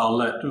I'll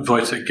let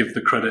Wojtek give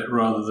the credit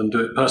rather than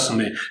do it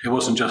personally. It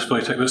wasn't just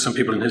Wojtek, but some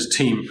people in his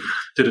team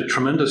did a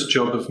tremendous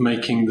job of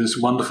making this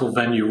wonderful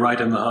venue right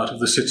in the heart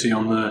of the city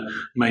on the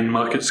main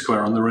market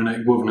square on the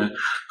Rynek Główny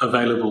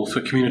available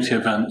for community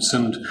events.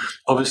 And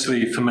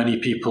obviously for many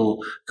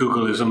people,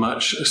 Google is a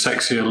much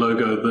sexier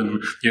logo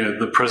than,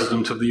 the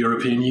president of the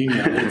European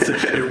Union.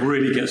 It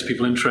really gets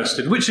people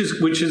interested,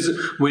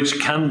 which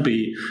can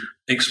be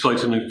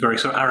exploited in a very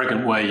sort of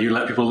arrogant way. You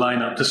let people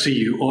line up to see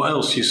you, or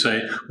else you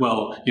say,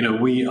 well,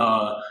 we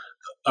are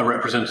a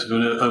representative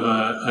of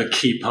a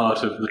key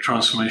part of the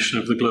transformation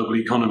of the global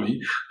economy,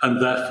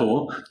 and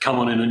therefore come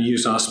on in and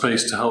use our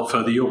space to help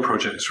further your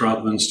projects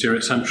rather than steer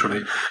it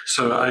centrally.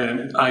 So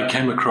I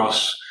came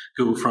across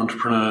Google for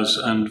Entrepreneurs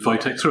and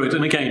Wojtek through it.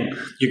 And again,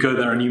 you go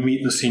there and you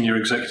meet the senior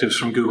executives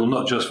from Google,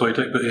 not just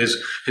Wojtek, but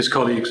his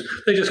colleagues.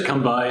 They just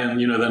come by and,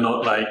 they're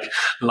not like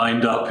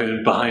lined up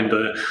behind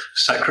a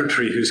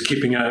secretary who's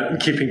keeping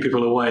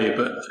people away.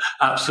 But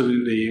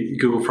absolutely,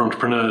 Google for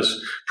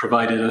Entrepreneurs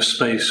provided a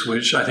space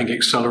which I think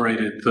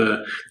accelerated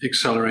the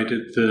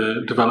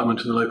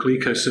development of the local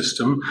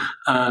ecosystem.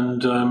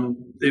 And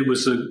it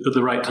was at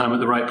the right time,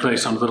 at the right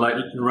place, under the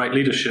right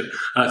leadership.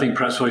 And I think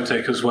perhaps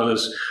Wojtek, as well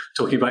as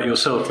talking about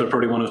yourself, there are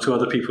probably one or two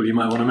other people you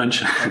might want to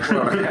mention.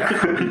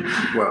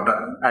 Well,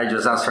 I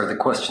just answered the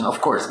question. Of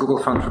course, Google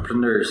for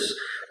Entrepreneurs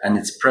and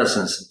its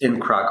presence in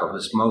Krakow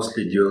is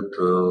mostly due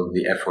to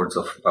the efforts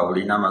of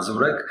Paulina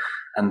Mazurek.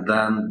 And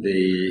then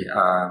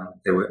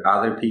there were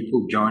other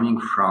people joining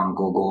from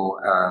Google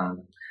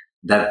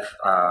Dev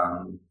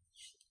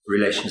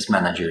Relations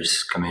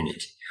Managers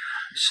community.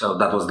 So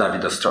that was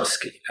Dawid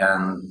Ostrowski.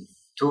 And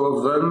two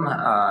of them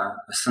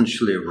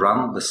essentially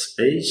run the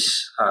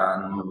space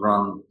and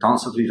run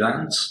tons of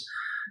events,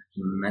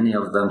 many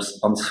of them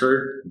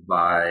sponsored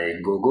by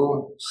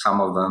Google,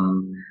 some of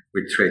them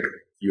we tricked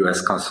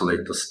US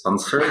consulate to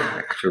sponsor,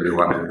 actually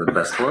one of the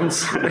best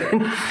ones,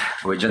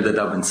 which ended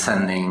up in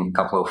sending a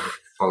couple of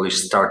Polish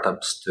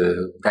startups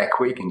to Tech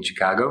Week in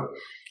Chicago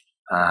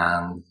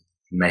and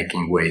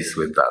making waves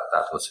with that.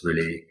 That was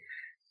really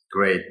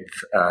great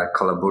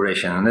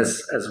collaboration. And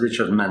as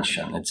Richard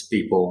mentioned, it's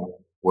people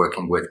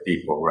working with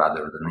people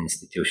rather than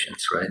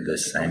institutions, right? The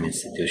same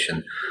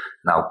institution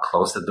now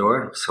closed the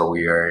door. So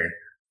we are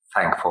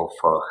thankful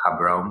for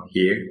Hubraum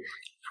here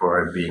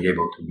for being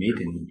able to meet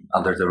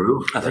under the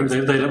roof. I think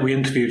we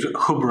interviewed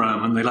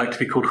Hubraum and they like to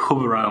be called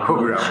Hubraum.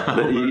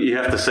 Hubraum. You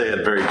have to say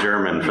it very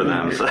German for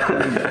them. So.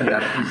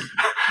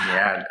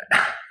 Yeah.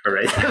 All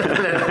right.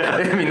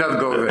 Let me not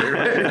go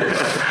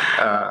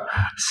there.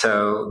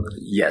 So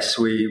yes,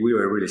 we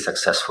were really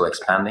successful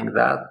expanding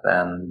that,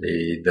 and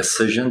the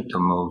decision to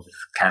move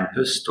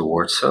campus to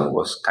Warsaw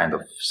was kind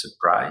of a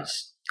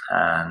surprise,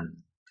 and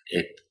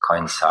it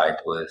coincided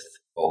with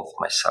both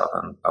myself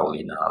and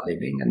Paulina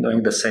living and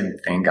doing the same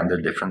thing under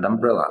different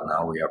umbrella.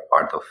 Now we are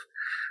part of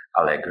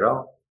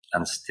Allegro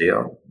and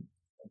still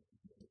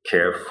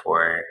care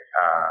for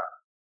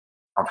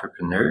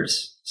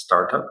entrepreneurs,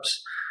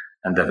 startups,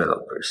 and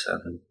developers,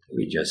 and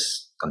we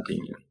just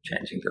continue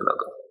changing the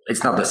logo.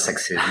 It's not as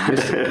sexy as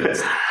it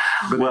used to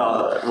be.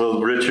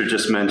 Well, Richard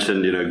just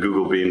mentioned,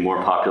 Google being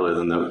more popular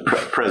than the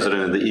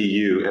president of the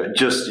EU.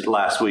 Just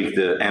last week,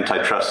 the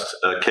antitrust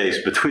case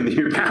between the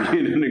European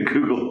Union and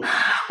Google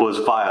was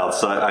filed.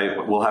 So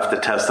we'll have to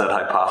test that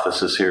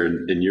hypothesis here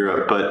in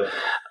Europe. But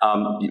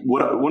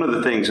one of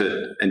the things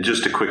and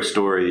just a quick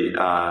story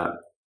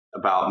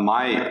about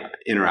my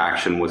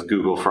interaction with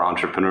Google for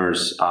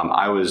Entrepreneurs,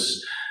 I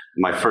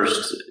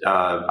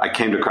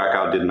came to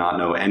Krakow, did not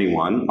know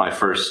anyone. My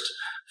first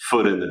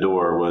foot in the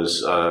door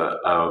was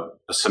a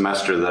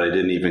semester that I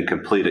didn't even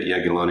complete at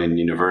Jagiellonian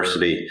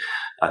University,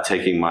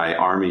 taking my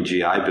Army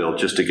GI Bill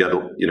just to get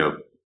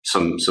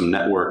some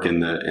network in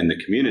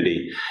the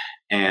community.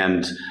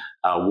 And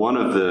one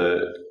of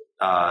the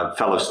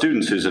fellow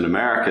students who's an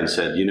American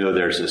said,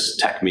 there's this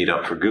tech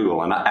meetup for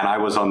Google, and I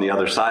was on the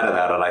other side of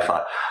that, and I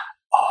thought,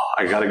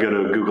 I got to go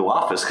to a Google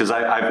office, because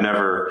I've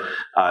never,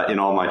 in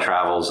all my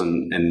travels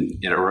and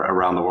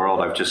around the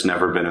world, I've just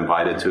never been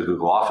invited to a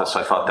Google office.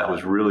 So I thought that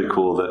was really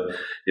cool that,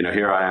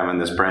 here I am in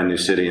this brand new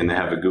city and they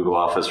have a Google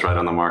office right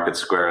on the market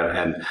square.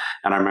 And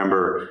I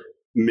remember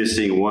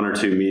missing one or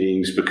two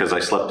meetings because I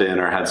slept in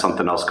or had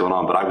something else going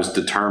on, but I was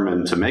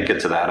determined to make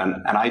it to that. And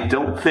I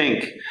don't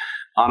think,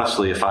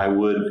 honestly, if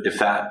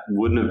that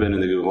wouldn't have been in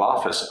the Google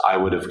office, I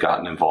would have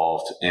gotten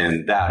involved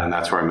in that. And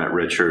that's where I met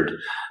Richard.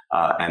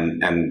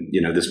 And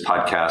this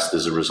podcast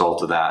is a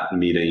result of that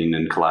meeting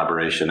and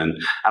collaboration. And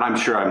I'm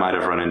sure I might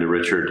have run into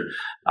Richard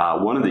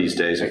one of these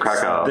days in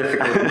Krakow. It's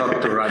difficult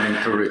not to run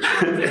into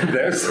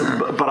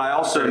Richard. But I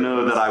also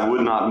know that I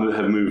would not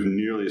have moved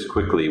nearly as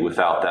quickly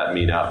without that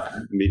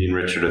meeting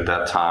Richard at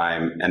that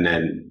time, and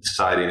then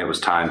deciding it was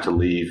time to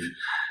leave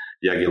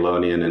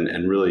Jagiellonian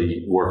and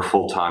really work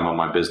full time on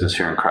my business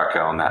here in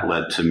Krakow. And that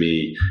led to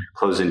me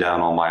closing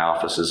down all my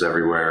offices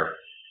everywhere,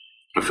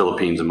 the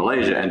Philippines and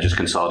Malaysia, and just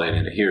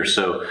consolidating it here.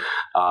 So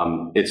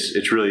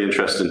it's really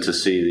interesting to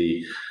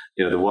see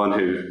the one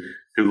who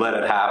let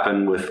it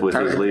happen with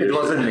his leadership. It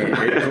wasn't me.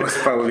 It was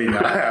Paulina.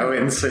 I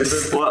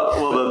insist.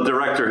 Well, the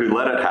director who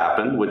let it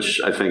happen,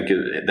 which I think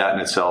that in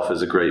itself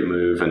is a great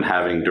move, and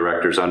having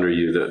directors under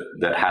you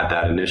that had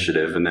that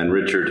initiative, and then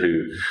Richard,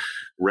 who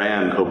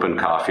ran Open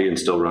Coffee and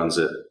still runs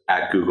it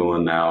at Google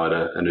and now at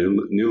a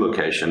new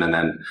location, and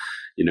then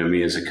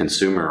me as a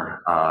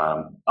consumer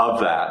of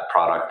that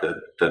product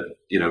that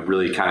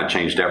really kind of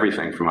changed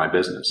everything for my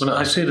business. Well,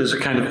 I see it as a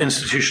kind of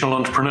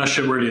institutional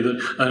entrepreneurship, really,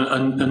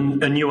 that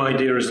a new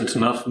idea isn't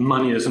enough,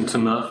 money isn't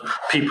enough,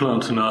 people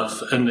aren't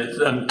enough,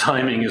 and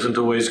timing isn't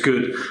always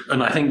good.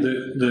 And I think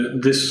that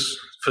this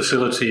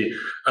facility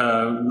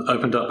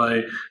opened up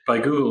by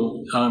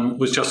Google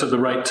was just at the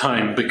right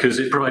time, because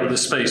it provided the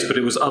space, but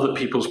it was other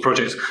people's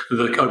projects.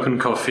 The Open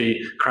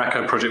Coffee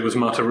Krakow project was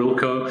Marta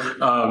Rilko,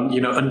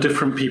 and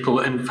different people.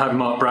 In fact,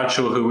 Mark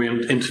Bradshaw, who we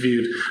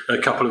interviewed a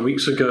couple of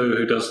weeks ago,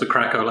 who does the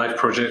Krakow Life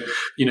project,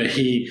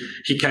 he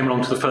came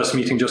along to the first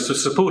meeting just to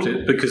support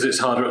it, because it's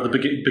harder at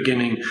the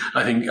beginning.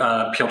 I think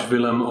Piotr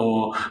Willem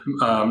or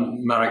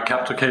Marek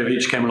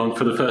Kaptokiewicz came along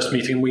for the first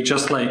meeting. We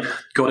just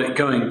got it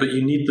going, but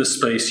you need the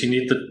space, you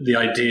need the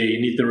idea, you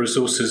need the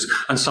resources,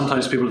 and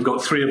sometimes people have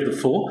got 3 of the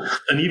 4,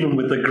 and even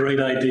with the great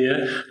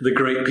idea, the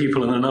great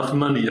people, and enough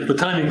money, if the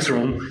timing's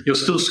wrong, you're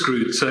still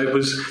screwed. So it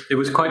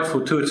was quite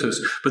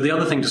fortuitous. But the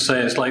other thing to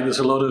say is there's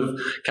a lot of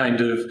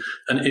kind of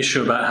an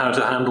issue about how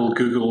to handle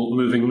Google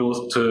moving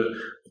north to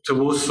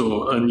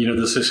Warsaw, and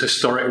there's this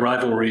historic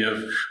rivalry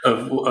of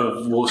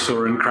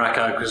Warsaw and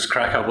Krakow, because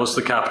Krakow was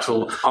the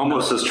capital.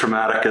 Almost as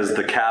traumatic as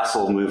the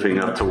castle moving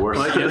up to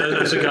Warsaw.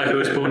 As a guy who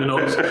was born in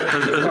Oxford,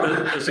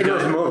 it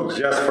was moved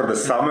just for the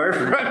summer.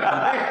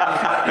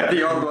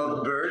 The old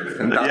world bird,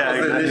 and that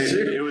was an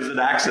issue. It was an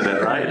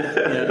accident, right?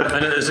 Yeah.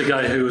 And as a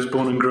guy who was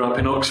born and grew up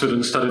in Oxford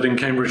and studied in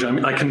Cambridge,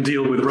 I can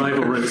deal with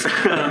rivalries.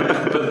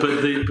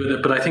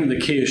 But I think the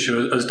key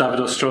issue, as David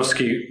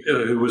Ostrowski,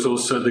 who was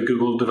also the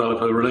Google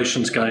developer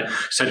relations guy,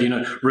 said,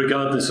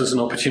 regard this as an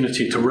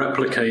opportunity to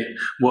replicate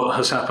what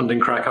has happened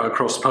in Krakow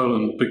across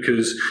Poland,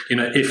 because,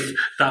 if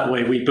that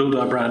way we build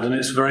our brand, and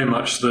it's very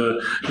much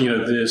the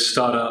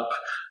startup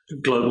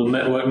global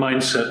network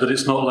mindset, that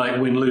it's not like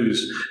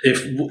win-lose.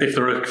 If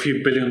there are a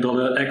few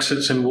billion-dollar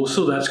exits in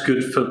Warsaw, that's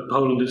good for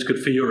Poland, it's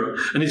good for Europe.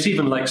 And it's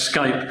even like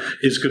Skype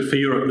is good for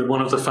Europe. One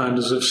of the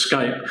founders of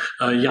Skype,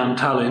 Jan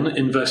Tallinn,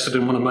 invested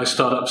in one of my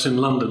startups in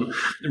London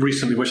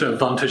recently, which is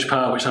Vantage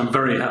Power, which I'm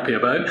very happy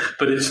about.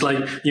 But it's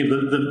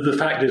the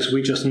fact is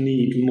we just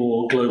need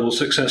more global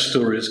success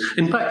stories.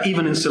 In fact,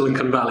 even in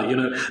Silicon Valley,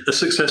 a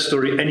success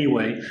story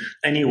anywhere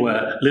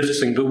lifts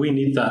things, but we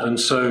need that. And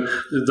so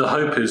the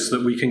hope is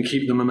that we can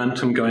keep the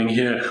momentum going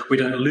here. We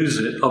don't lose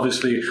it,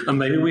 obviously, and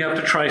maybe we have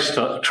to try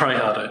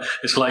harder.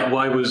 It's like,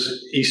 why was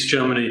East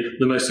Germany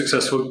the most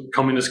successful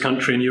communist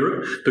country in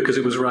Europe? Because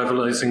it was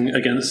rivalizing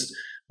against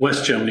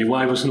West Germany.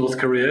 Why was North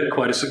Korea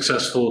quite a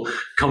successful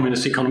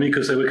communist economy?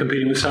 Because they were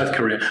competing with South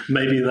Korea.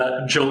 Maybe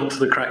that jolt to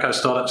the Krakow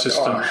startup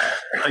system.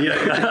 I'm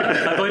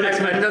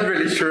not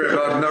really sure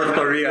about North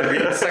Korea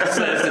being a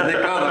success in the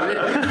economy.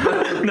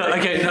 No,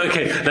 okay.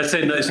 Let's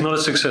say it's not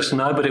a success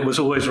now, but it was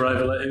always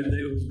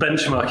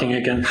benchmarking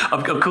again.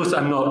 Of course,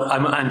 I'm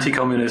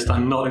anti-communist.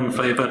 I'm not in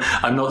favour.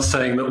 I'm not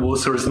saying that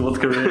Warsaw is North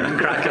Korea and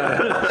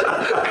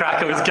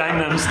Krakow is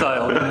Gangnam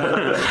Style.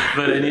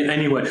 But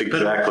anyway.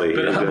 Exactly.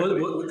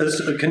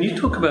 Can you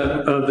talk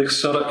about the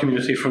startup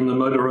community from the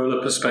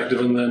Motorola perspective,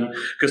 and then,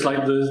 because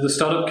the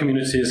startup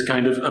community is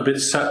kind of a bit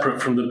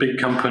separate from the big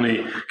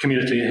company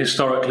community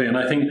historically, and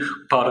I think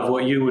part of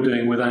what you were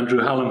doing with Andrew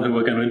Hallam, who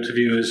we're going to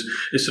interview,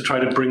 is to try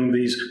to bring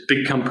these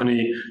big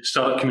company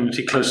startup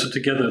community closer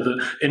together.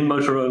 That in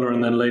Motorola,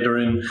 and then later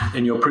in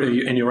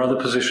your other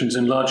positions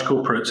in large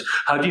corporates,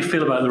 how do you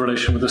feel about the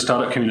relation with the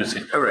startup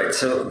community? All right,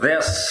 so there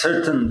are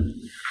certain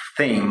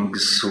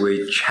things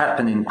which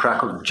happen in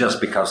Krakow just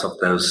because of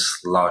those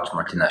large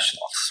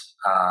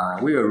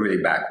multinationals. We were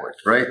really backward,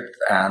 right?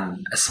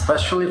 And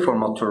especially for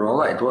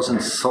Motorola, it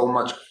wasn't so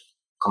much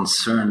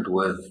concerned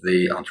with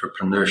the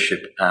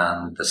entrepreneurship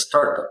and the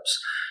startups.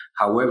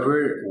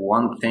 However,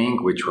 one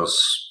thing which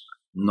was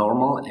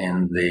normal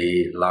in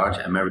the large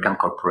American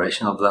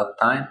corporation of that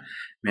time,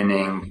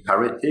 meaning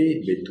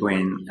parity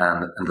between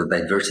and the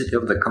diversity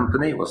of the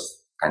company,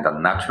 was kind of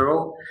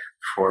natural.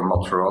 For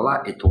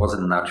Motorola, it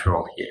wasn't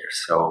natural here.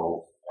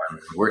 So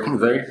when working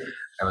there,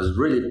 I was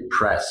really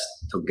pressed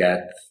to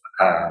get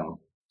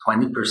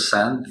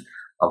 20%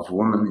 of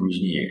women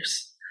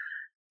engineers.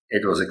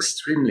 It was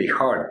extremely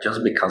hard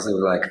just because there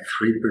were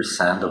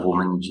 3% of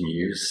women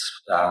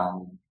engineers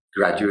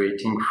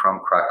graduating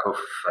from Krakow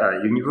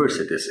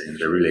universities in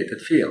the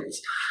related fields.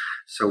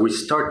 So we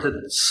started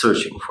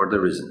searching for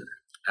the reason.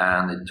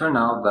 And it turned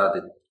out that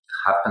it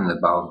happened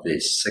about the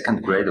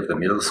second grade of the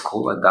middle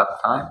school at that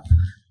time,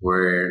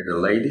 where the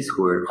ladies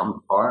were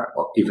on par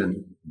or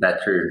even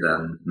better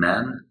than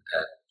men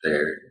at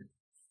their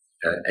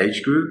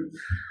age group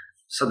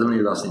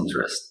suddenly lost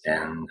interest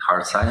in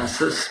hard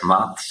sciences,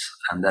 maths,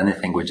 and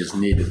anything which is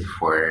needed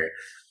for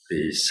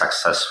the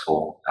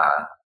successful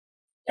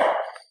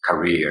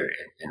career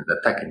in the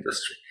tech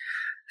industry.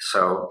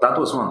 So that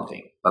was one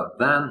thing. But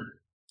then,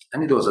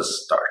 and it was a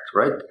start,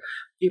 right?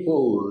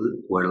 People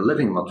were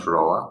living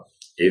Motorola,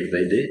 if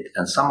they did,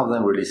 and some of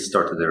them really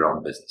started their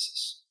own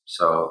businesses.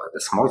 So at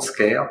a small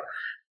scale,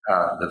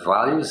 the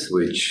values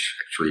which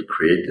actually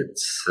created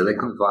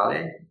Silicon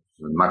Valley,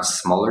 much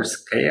smaller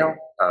scale,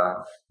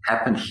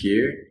 happened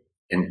here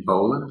in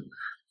Poland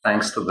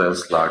thanks to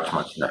those large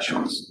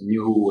multinationals.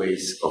 New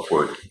ways of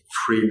working,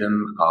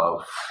 freedom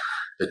of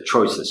the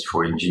choices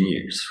for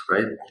engineers,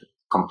 right?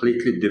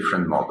 Completely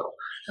different model.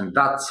 And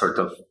that sort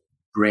of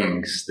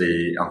brings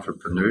the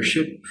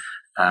entrepreneurship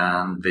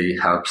and the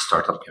help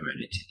startup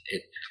community.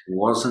 It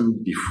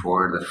wasn't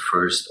before the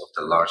first of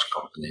the large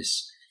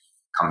companies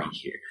coming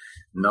here.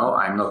 No,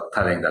 I'm not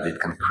telling that it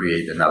can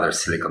create another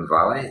Silicon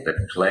Valley. The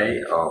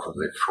play of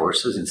the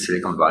forces in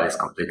Silicon Valley is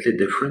completely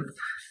different.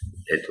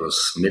 It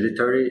was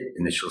military,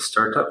 initial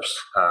startups,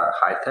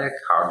 high-tech,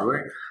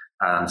 hardware,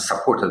 and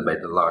supported by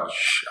the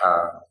large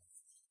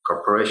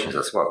corporations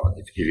as well.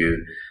 If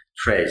you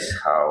trace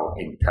how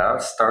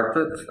Intel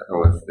started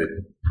with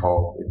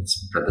all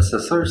its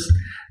predecessors,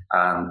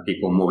 and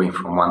people moving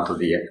from one to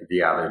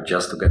the other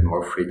just to get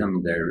more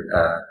freedom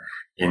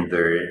in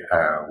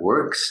their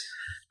works,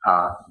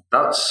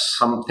 that's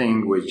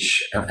something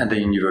which, and the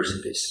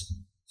universities,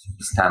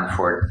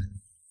 Stanford,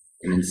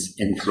 its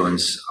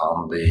influence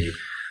on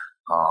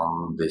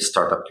the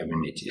startup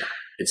community.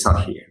 It's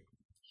not here.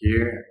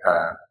 Here,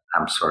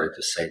 I'm sorry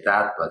to say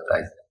that, but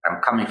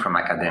I'm coming from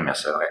academia,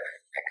 so I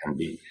can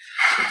be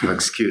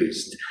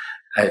excused.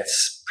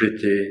 It's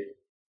pretty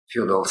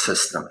feudal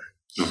system.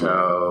 Mm-hmm.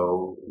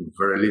 So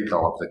very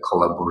little of the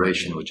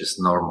collaboration, which is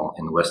normal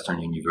in Western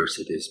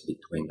universities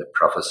between the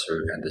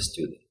professor and the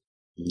student.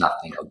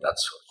 Nothing of that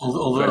sort.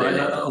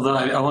 Although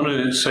I want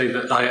to say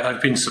that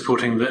I've been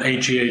supporting the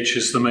AGH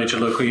is the major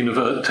local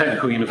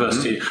technical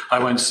university. Mm-hmm. I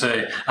won't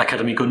say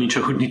Akademia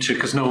Górnicza Hutnicza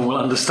because no one will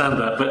understand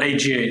that, but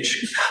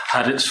AGH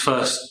had its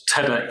first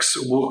TEDx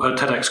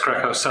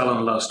Krakow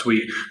salon last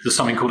week. There's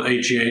something called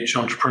AGH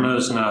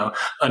Entrepreneurs now,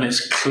 and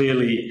it's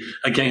clearly,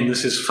 again,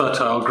 this is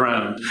fertile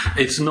ground.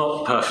 It's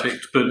not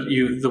perfect, but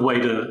the way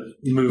to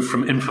move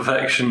from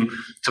imperfection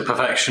to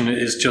perfection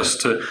is just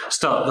to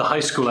start. The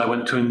high school I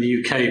went to in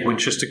the UK,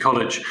 Winchester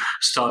College,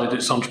 started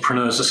its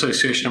Entrepreneurs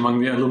Association among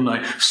the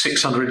alumni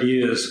 630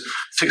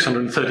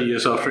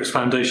 years after its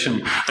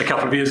foundation a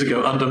couple of years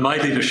ago under my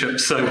leadership.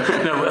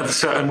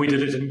 And we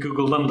did it in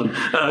Google London.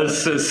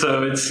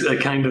 So it's a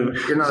kind of...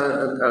 and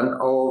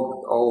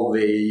all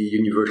the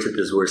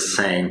universities were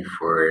saying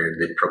for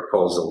the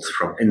proposals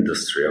from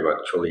industry of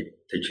actually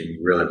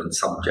teaching relevant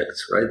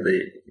subjects, right?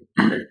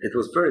 It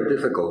was very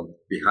difficult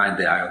behind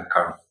the Iron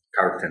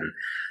Curtain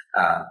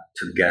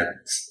to get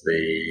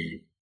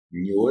the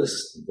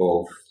newest,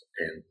 both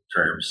in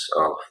terms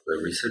of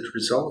the research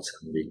results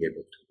and being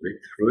able to read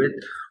through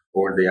it,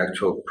 or the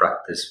actual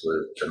practice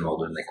with the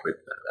modern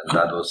equipment. And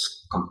that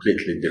was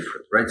completely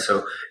different, right?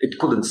 So it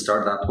couldn't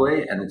start that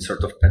way, and it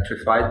sort of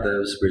petrified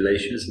those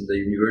relations in the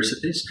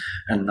universities.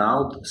 And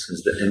now,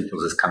 since the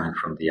impulse is coming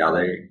from the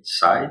other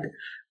side,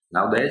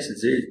 nowadays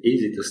it's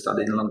easy to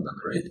study in London,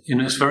 right?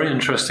 It's very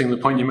interesting, the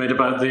point you made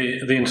about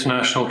the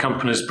international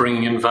companies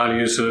bringing in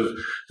values of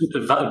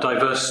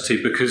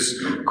diversity,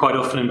 because quite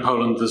often in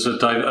Poland there's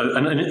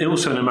and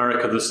also in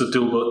America there's the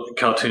Dilbert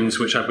cartoons,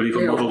 which I believe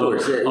are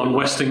modeled on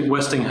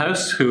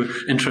Westinghouse, who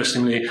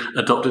interestingly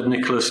adopted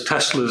Nikola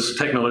Tesla's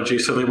technology,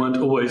 so they weren't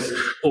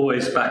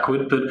always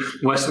backward. But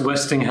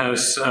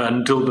Westinghouse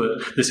and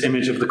Dilbert, this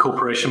image of the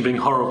corporation being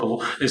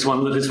horrible, is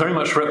one that is very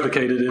much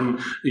replicated in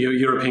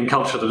European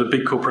culture, that a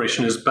big corporation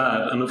is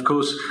bad. And of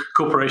course,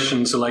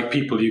 corporations are like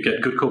people. You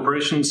get good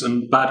corporations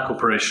and bad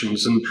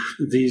corporations. And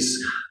these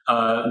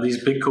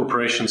big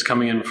corporations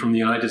coming in from the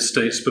United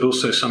States, but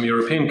also some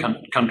European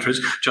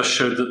countries, just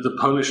showed that the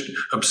Polish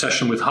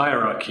obsession with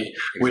hierarchy,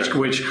 which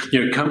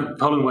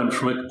Poland went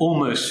from an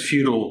almost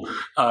feudal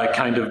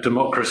kind of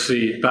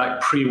democracy back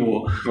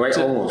pre-war. Right,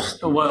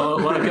 almost.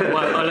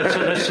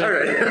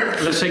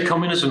 Let's say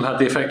communism had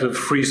the effect of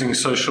freezing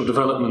social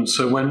development.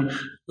 So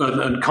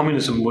and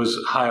communism was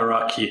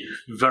hierarchy,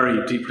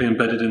 very deeply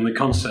embedded in the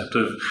concept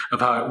of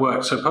how it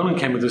worked. So Poland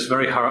came with this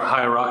very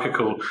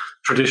hierarchical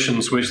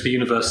traditions, which the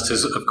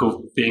universities, of course,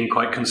 being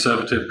quite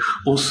conservative,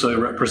 also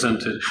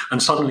represented.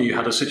 And suddenly you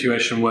had a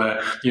situation where,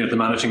 the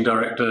managing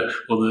director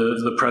or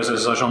the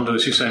prezes zarządu,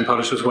 as you say in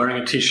Polish, was wearing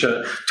a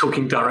T-shirt,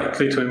 talking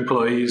directly to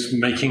employees,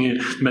 making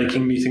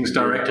meetings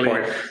directly.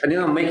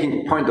 And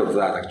making point of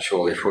that,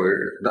 actually,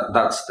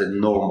 that's the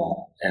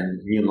normal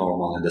and new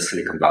normal in the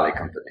Silicon Valley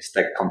companies.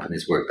 Tech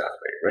companies work that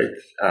way,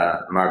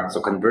 right? Mark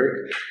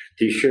Zuckerberg,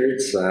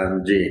 T-shirts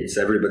and jeans.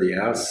 Everybody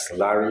else,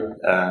 Larry,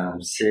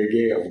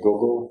 Sergey of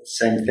Google,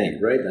 same thing,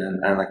 right?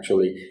 And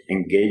actually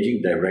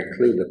engaging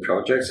directly with the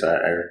projects. I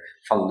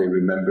fondly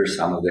remember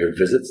some of their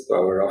visits to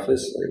our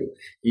office, like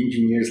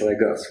engineers like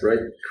us, right?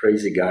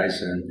 Crazy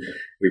guys, and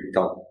we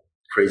talk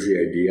crazy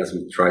ideas,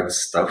 we tried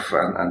stuff,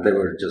 and they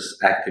were just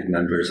active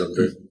members of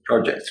the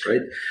projects,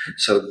 right?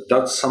 So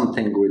that's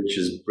something which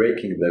is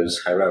breaking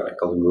those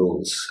hierarchical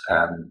rules,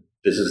 and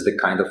this is the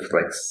kind of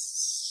like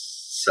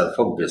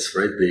self-obvious,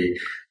 right?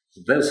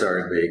 Those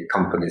are the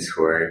companies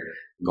who are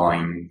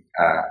going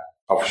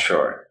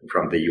offshore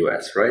from the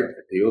US, right?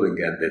 You wouldn't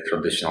get the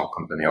traditional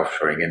company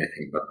offshoring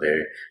anything but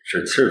their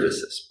shared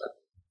services, but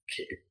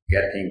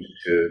getting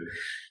to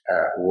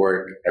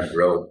work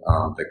abroad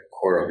on the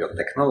core of your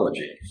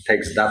technology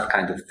takes that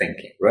kind of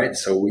thinking, right?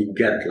 So we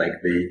get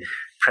like the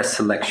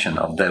preselection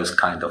of those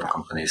kind of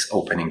companies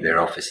opening their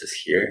offices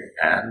here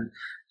and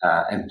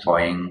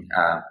employing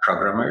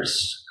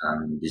programmers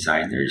and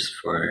designers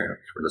for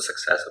the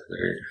success of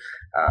their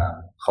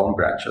home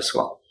branch as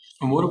well.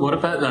 And what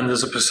about then?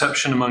 There's a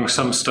perception among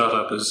some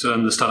startups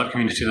and the startup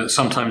community that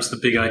sometimes the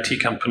big IT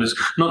companies,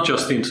 not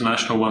just the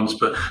international ones,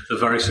 but the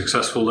very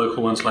successful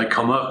local ones like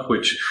Comup,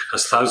 which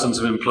has thousands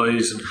of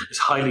employees and is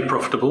highly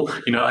profitable.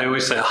 You know, I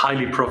always say a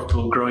highly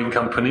profitable, growing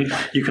company.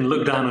 You can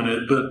look down on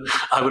it, but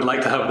I would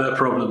like to have their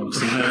problems.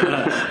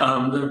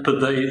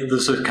 But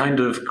there's a kind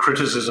of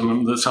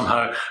criticism that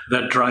somehow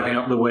they're driving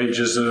up the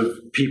wages of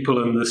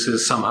people, and this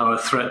is somehow a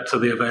threat to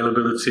the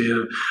availability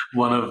of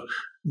one of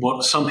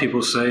what some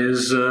people say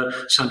is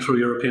Central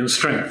European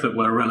strength, that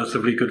we're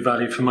relatively good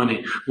value for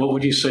money. What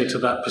would you say to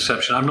that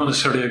perception? I'm not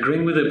necessarily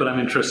agreeing with it, but I'm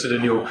interested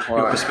in your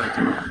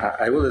perspective.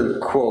 I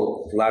wouldn't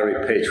quote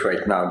Larry Page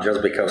right now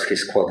just because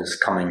his quote is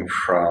coming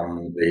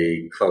from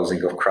the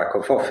closing of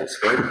Krakow office,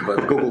 right?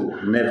 But Google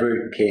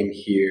never came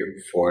here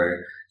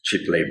for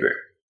cheap labor.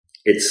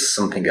 It's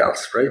something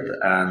else, right?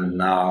 And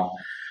now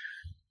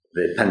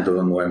the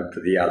pendulum went to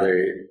the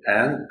other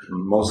end.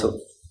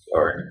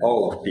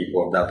 All of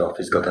people of that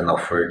office got an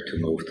offer to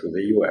move to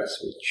the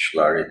US, which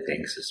Larry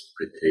thinks is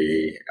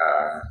pretty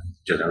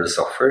generous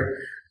offer.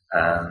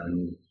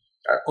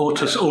 Or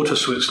to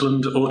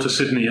Switzerland, or to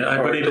Sydney.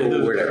 But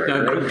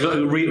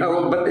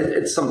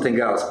it's something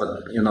else.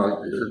 But you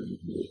know,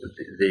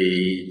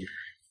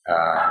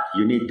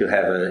 you need to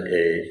have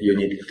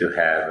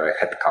a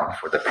headcount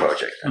for the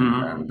project,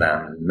 and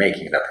then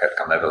making that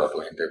headcount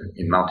available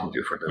in Mountain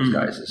View for those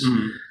guys is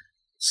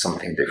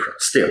something different.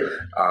 Still.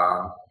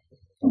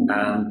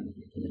 And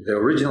the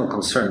original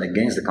concern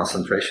against the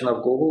concentration of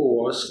Google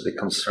was the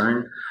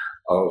concern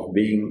of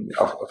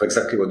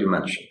exactly what you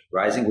mentioned: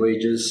 rising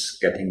wages,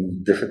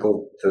 getting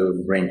difficult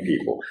to bring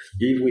people.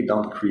 If we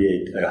don't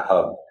create a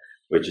hub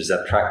which is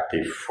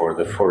attractive for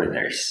the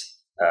foreigners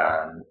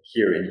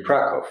here in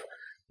Krakow,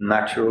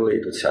 naturally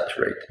it will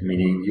saturate.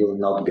 Meaning you'll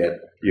not get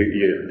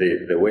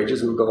the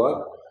wages will go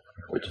up,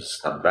 which is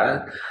not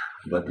bad,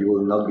 but you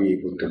will not be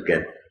able to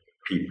get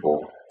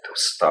people to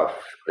stuff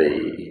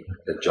the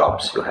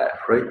jobs you have,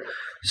 right?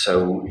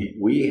 So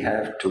we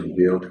have to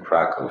build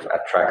Krakow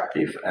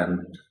attractive, and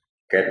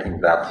getting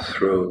that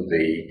through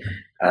the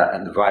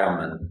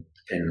environment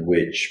in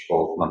which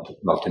both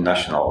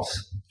multinationals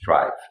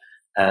thrive,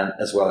 and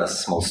as well as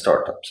small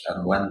startups.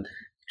 And when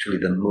actually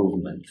the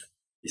movement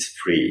is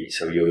free,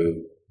 so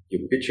you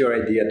pitch your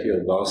idea to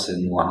your boss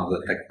in one of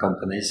the tech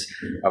companies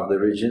of the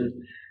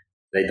region,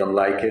 they don't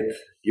like it,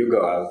 you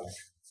go out,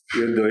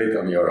 you do it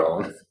on your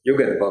own, you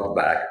get bought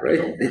back,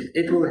 right?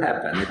 It will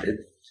happen. It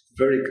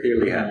very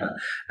clearly happened.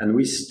 And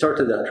we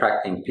started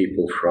attracting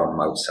people from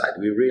outside.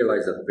 We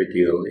realized that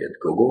pretty early at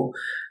Google,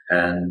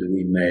 and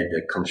we made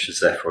a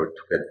conscious effort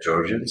to get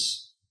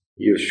Georgians.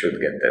 You should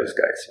get those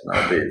guys. You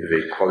know,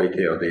 the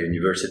quality of the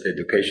university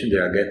education they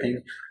are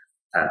getting,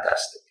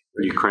 fantastic.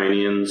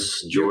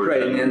 Ukrainians,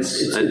 Georgians.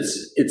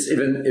 It's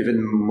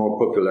even more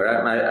popular.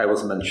 I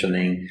was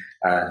mentioning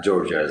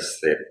Georgia as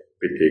the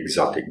pretty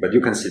exotic, but you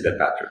can see the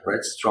pattern,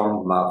 right?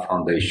 Strong math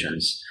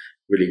foundations,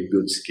 really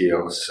good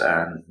skills,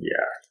 and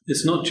yeah.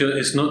 It's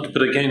not.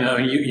 But again,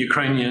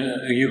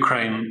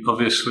 Ukraine,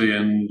 obviously,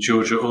 and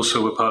Georgia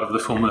also were part of the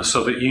former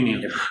Soviet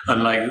Union,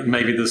 and like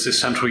maybe there's this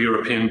Central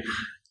European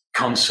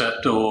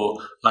concept or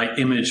like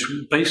image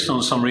based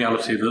on some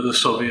reality that the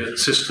Soviet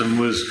system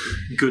was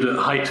good at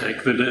high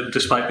tech, that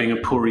despite being a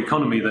poor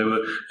economy, they were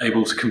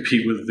able to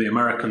compete with the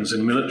Americans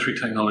in military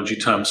technology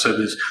terms. So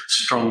there's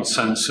strong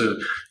sense of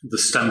the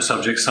STEM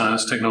subject,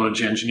 science,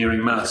 technology,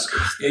 engineering, maths,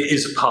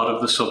 is a part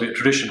of the Soviet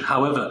tradition.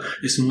 However,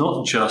 it's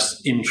not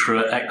just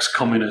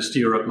intra-ex-communist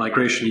Europe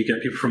migration. You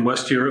get people from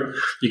West Europe,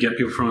 you get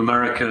people from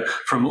America,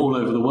 from all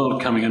over the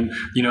world coming. And,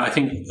 you know, I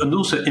think, and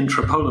also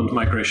intra-Poland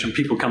migration,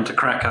 people come to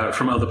Krakow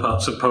from other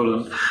parts of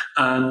Poland.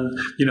 And,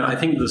 you know, I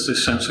think there's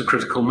this sense of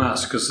critical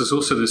mass, because there's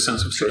also this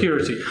sense of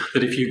security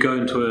that if you go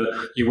into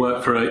you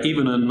work for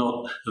even a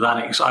not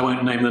that, I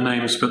won't name the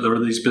names, but there are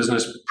these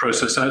business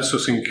process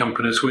outsourcing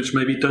companies which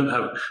maybe don't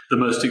have the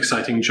most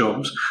exciting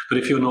jobs. But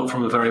if you're not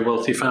from a very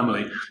wealthy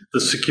family,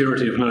 the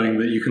security of knowing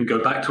that you can go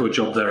back to a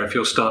job there if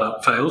your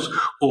startup fails,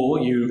 or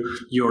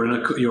you're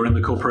in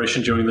the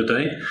corporation during the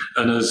day,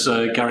 and as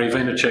Gary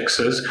Vaynerchuk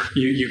says,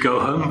 you go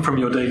home from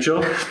your day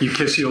job, you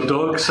kiss your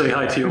dog, say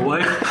hi to your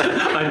wife,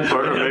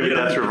 Or maybe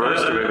that's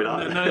reversed, or maybe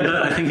not.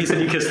 No, I think he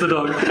said you kiss the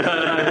dog.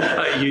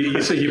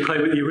 You play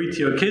with, you read to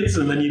your kids,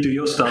 and then you do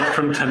your stuff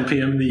from 10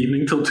 p.m. in the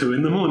evening till 2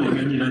 in the morning.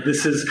 And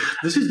this is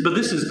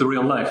the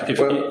real life. If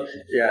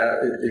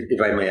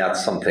I may add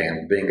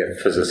something, being a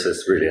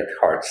physicist really at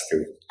heart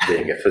to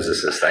being a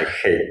physicist, I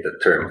hate the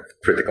term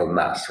critical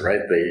mass.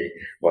 Right?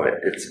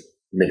 It's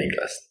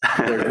meaningless.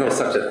 There's no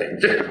such a thing.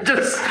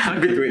 Just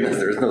between us,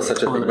 there's no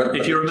such a thing. But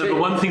if you remember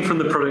one thing from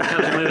the product,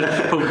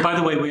 by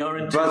the way, we are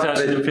in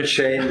 2015. The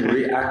chain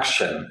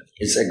reaction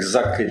is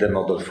exactly the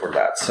model for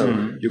that. So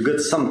you get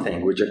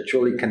something which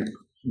actually can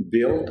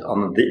build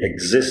on the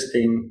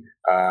existing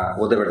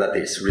whatever that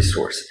is,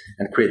 resource,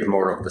 and create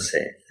more of the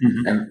same.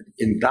 Mm-hmm. And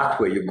in that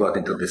way, you got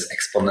into this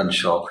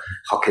exponential,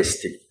 hockey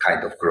stick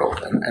kind of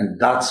growth. And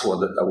that's what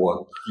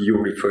you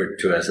referred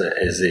to as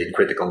a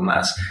critical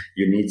mass.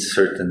 You need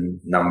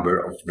certain number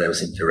of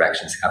those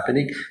interactions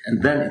happening,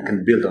 and then it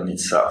can build on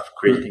itself,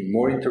 creating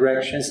more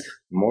interactions,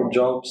 more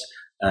jobs,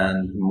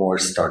 and more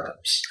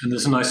startups. And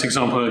there's a nice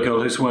example of a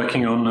girl who's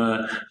working on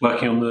the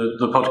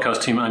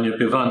podcast team, Anya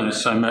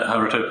Bivanis. I met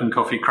her at Open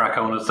Coffee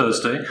Krakow on a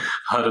Thursday,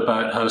 heard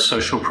about her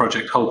social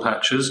project Hole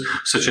Patches,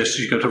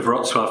 suggested you go to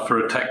Wrocław for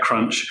a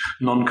TechCrunch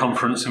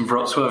non-conference in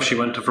Wrocław. She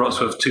went to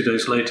Wrocław 2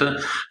 days later,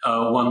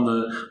 won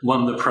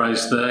the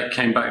prize there,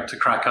 came back to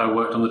Krakow,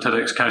 worked on the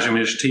TEDx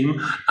Kazimierz team,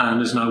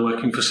 and is now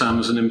working for Sam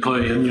as an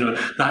employee. And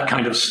that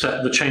kind of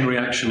step, the chain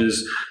reaction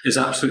is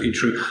absolutely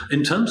true.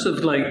 In terms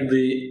of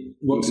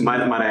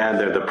Might I add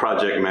there, the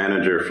project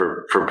manager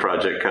for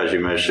Project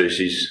Kazimierz,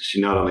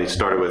 she not only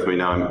started with me,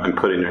 now I'm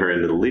putting her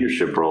into the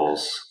leadership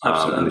roles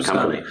in the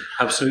company.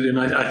 Absolutely, and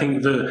I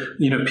think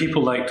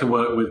people like to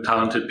work with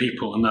talented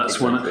people, and that's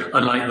exactly.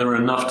 There are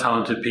enough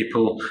talented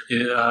people.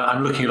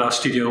 I'm looking at our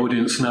studio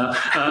audience now.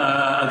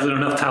 There are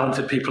enough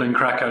talented people in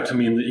Krakow to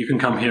mean that you can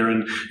come here,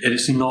 and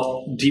it's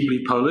not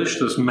deeply Polish.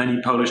 There's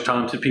many Polish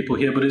talented people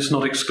here, but it's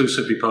not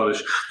exclusively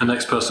Polish. The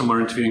next person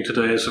we're interviewing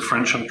today is a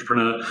French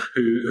entrepreneur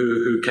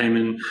who came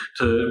in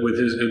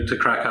to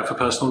Krakow for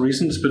personal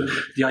reasons, but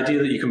the idea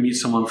that you can meet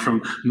someone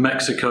from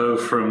Mexico,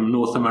 from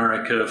North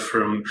America,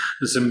 from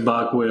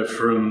Zimbabwe,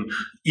 from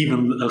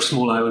even a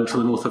small island to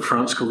the north of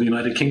France called the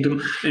United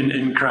Kingdom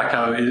in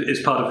Krakow is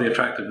part of the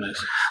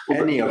attractiveness.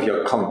 Any of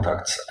your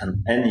contacts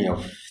and any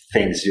of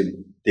things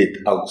you did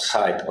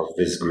outside of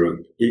this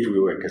group, if we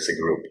work as a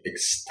group,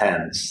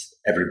 extends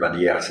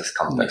everybody else's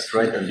context,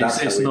 right? And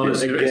that's it's not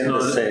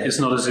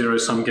a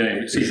zero-sum game.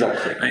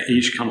 Exactly.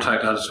 Each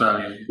contact adds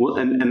value. Well,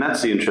 and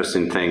that's the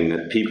interesting thing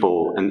that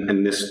people,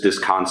 and this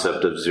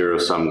concept of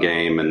zero-sum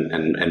game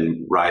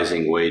and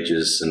rising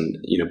wages, and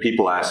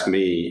people ask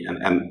me,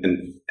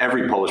 and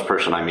every Polish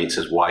person I meet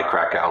says, "Why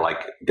Krakow?"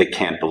 Like they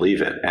can't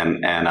believe it,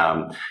 and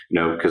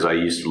because I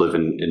used to live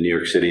in New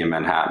York City and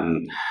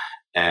Manhattan,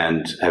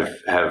 and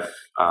have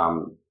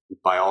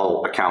by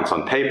all accounts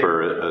on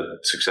paper, a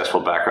successful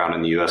background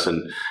in the U.S.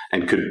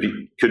 and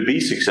could be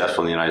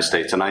successful in the United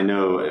States. And I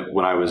know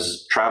when I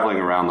was traveling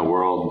around the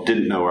world,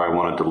 didn't know where I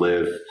wanted to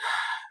live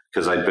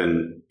because I'd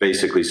been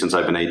basically since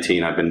I've been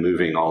 18, I've been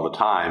moving all the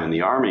time in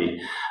the Army.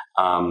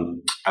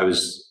 I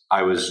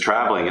was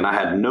traveling and I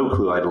had no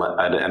clue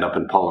I'd end up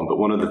in Poland. But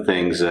one of the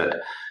things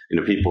that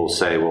people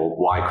say, well,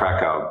 why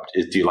Krakow?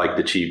 Do you like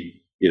the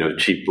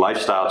cheap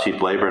lifestyle,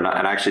 cheap labor? And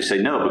I actually say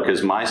no,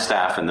 because my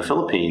staff in the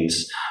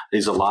Philippines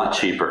is a lot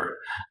cheaper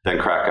than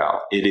Krakow.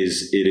 It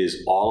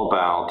is all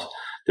about,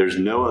 there's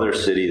no other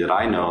city that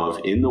I know of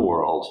in the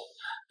world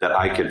that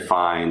I could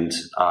find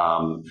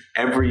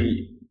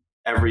every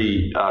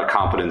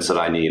competence that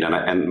I need.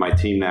 And my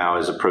team now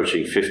is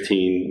approaching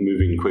 15,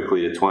 moving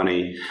quickly to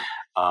 20.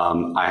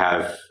 I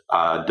have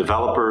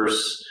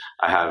developers.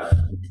 I have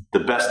the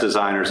best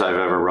designers I've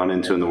ever run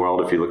into in the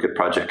world. If you look at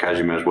Project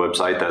Kazimierz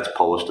website, that's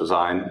Polish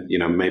design,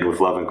 made with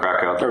love in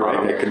Krakow at the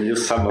bottom. I can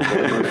use some of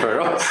them for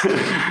us.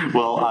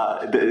 Well,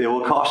 it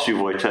will cost you,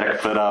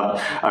 Wojtek, but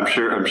I'm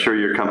sure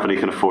your company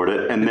can afford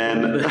it. And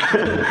then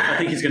I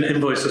think he's going to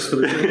invoice us for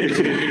this.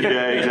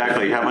 Yeah,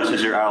 exactly. How much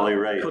is your hourly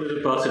rate? Put it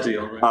a barter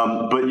deal. Right?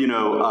 But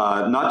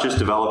not just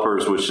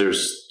developers, which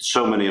there's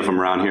so many of them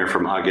around here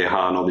from AGH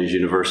and all these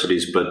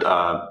universities, but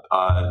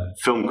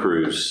film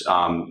crews.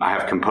 I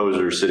have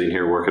composers sitting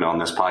here working on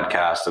this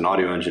podcast, and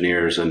audio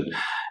engineers, and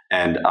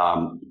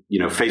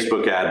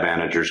Facebook ad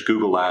managers,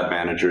 Google ad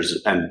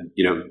managers, and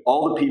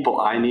all the people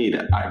I need.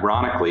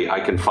 Ironically, I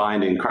can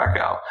find in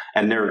Krakow,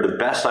 and they're the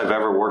best I've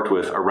ever worked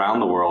with around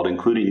the world,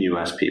 including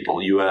U.S.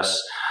 people,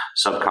 U.S.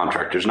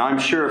 subcontractors. Now, I'm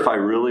sure if I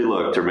really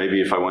looked, or maybe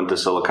if I went to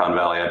Silicon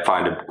Valley, I'd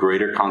find a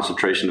greater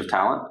concentration of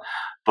talent.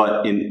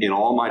 But in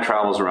all my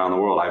travels around the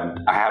world,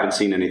 I haven't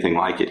seen anything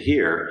like it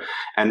here.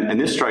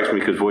 And this strikes me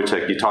because,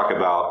 Wojtek, you talk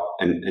about,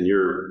 and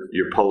your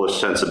Polish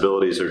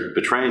sensibilities are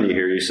betraying you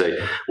here. You say,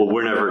 well,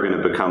 we're never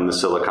going to become the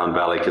Silicon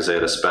Valley because they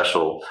had a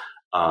special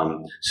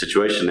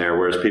situation there.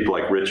 Whereas people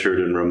like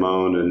Richard and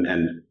Ramon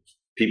and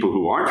people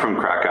who aren't from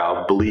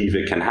Krakow believe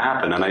it can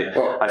happen. And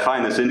I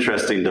find this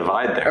interesting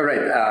divide there. All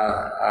right.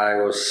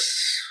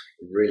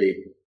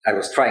 I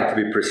was trying to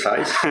be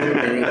precise.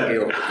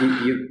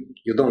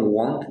 You don't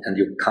want and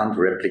you can't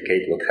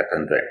replicate what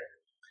happened there.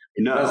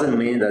 It doesn't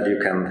mean that you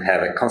can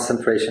have a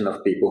concentration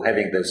of people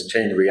having those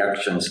chain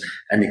reactions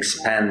and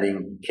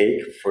expanding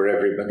cake for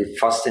everybody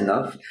fast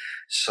enough,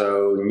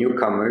 so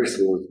newcomers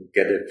will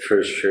get a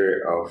first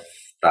share of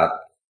that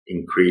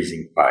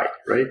increasing pie,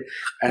 right?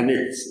 And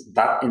it's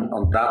that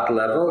on that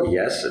level,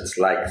 yes, it's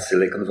like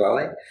Silicon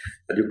Valley,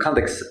 but you can't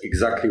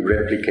exactly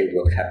replicate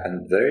what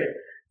happened there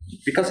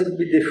because it will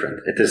be different.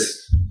 It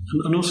is.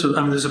 And also,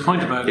 there's a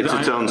point about it's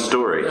its own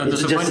story.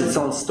 It's just its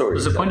own story.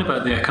 There's a point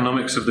about the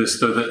economics of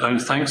this, though,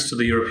 that thanks to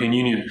the European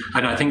Union,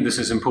 and I think this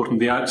is important,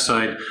 the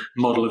outside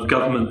model of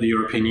government the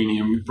European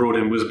Union brought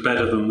in was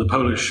better than the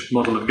Polish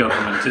model of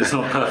government. It's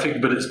not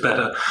perfect, but it's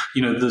better.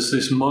 There's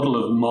this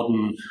model of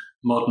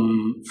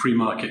modern free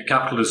market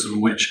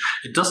capitalism, which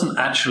it doesn't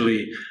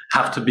actually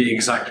have to be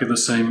exactly the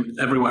same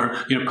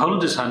everywhere.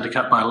 Poland is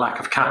handicapped by a lack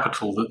of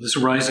capital, that this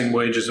rising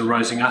wages and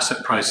rising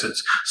asset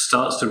prices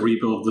starts to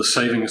rebuild the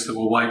savings that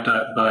were wiped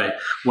out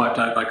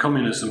by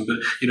communism. But,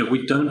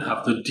 we don't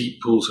have the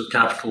deep pools of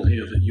capital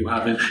here that you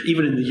have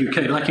even in the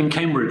UK. Like in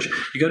Cambridge,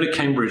 you go to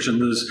Cambridge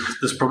and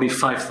there's probably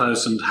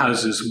 5,000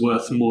 houses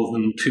worth more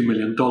than $2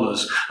 million,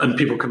 and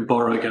people can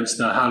borrow against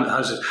their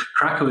houses.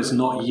 Krakow is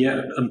not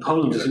yet, and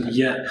Poland isn't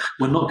yet.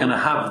 We're not going to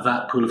have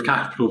that pool of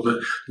capital, but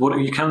what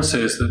you can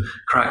say is that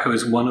Krakow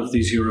is one of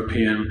these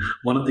European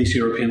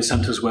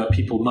centres where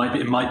people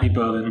it might be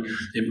Berlin,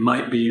 it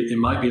might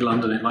be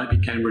London, it might be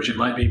Cambridge, it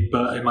might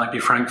be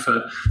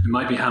Frankfurt, it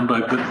might be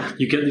Hamburg, but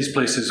you get these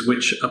places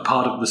which are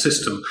part of the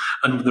system,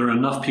 and there are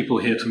enough people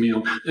here to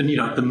meal, and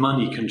the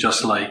money can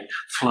just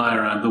fly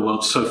around the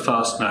world so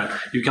fast now.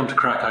 You come to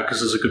Krakow because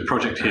there's a good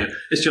project here.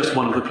 It's just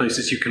one of the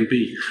places you can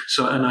be.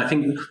 So, and I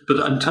think,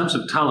 but in terms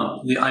of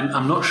talent,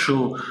 I'm not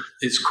sure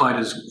it's quite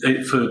as,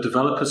 for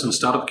developers and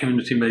startup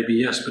community, maybe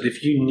yes, but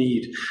if you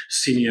need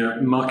senior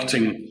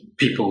marketing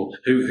people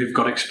who've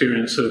got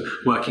experience of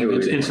working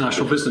in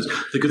international business,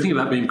 the good thing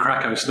about being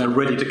Krakow is they're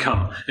ready to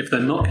come. If they're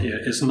not here,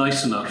 it's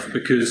nice enough,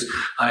 because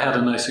I had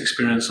a nice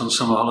experience on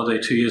summer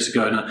holiday 2 years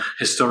ago in a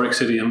historic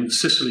city in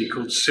Sicily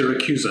called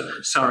Syracuse.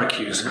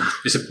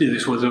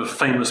 This was a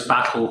famous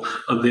battle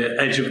at the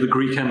edge of the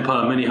Greek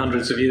Empire many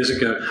hundreds of years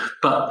ago.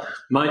 But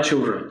my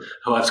children,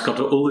 who I've got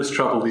all this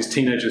trouble, these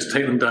teenagers,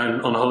 take them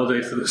down on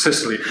holiday to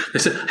Sicily. They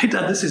said, "Hey,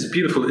 Dad, this is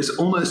beautiful. It's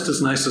almost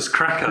as nice as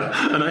Krakow."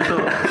 And I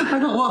thought,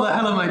 what the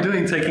hell am I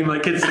doing taking my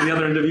kids to the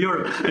other end of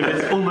Europe if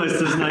it's almost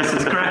as nice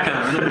as Krakow?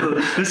 And I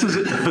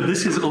thought,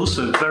 this is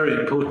also very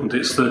important.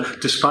 It's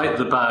despite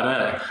the bad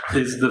air,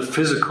 is the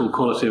physical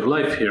quality of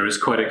life here is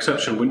quite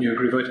exceptional. Wouldn't you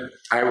agree, Wojtek?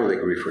 I will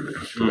agree for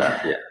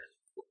that, yeah.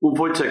 Well,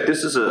 Wojtek,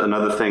 this is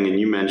another thing, and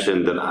you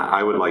mentioned that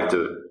I would like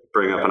to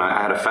bring up, and I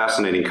had a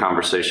fascinating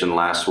conversation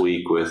last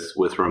week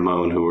with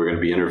Ramon, who we're going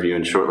to be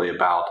interviewing shortly,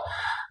 about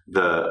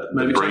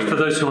maybe just for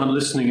those who aren't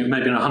listening,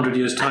 maybe in 100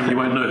 years' time you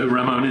won't know who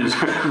Ramon is.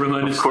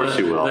 Ramon is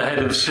the head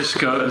of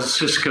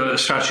Cisco,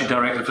 strategy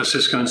director for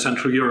Cisco in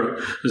Central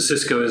Europe. And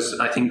Cisco is,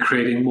 I think,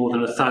 creating more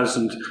than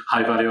 1,000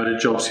 high-value-added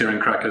jobs here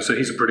in Krakow. So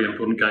he's a pretty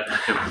important guy.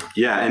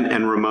 Yeah,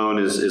 and Ramon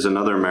is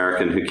another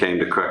American who came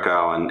to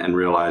Krakow and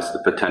realized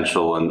the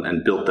potential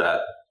and built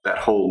that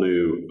whole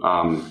new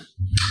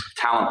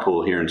talent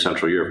pool here in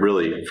Central Europe,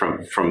 really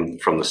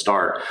from the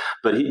start.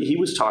 But he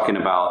was talking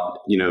about,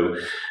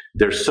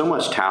 there's so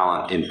much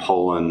talent in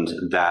Poland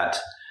that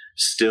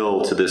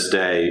still to this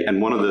day, and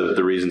one of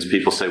the reasons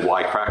people say,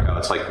 why Krakow?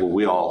 It's like, well,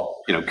 we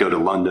all, go to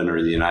London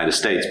or the United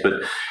States. But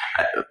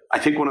I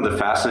think one of the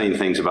fascinating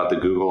things about the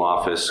Google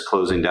office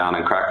closing down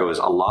in Krakow is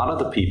a lot of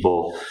the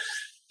people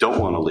don't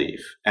want to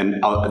leave.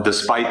 And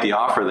despite the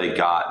offer they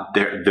got,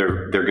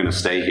 they're going to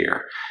stay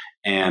here.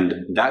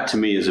 And that to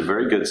me is a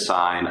very good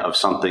sign of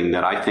something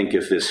that I think,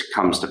 if this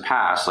comes to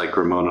pass, like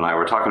Ramon and I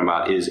were talking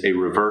about, is a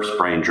reverse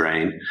brain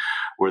drain,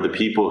 where the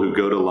people who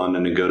go to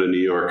London and go to New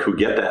York, who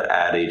get that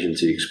ad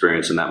agency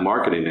experience and that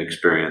marketing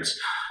experience,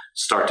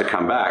 start to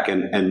come back.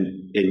 And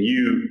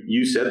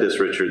you said this,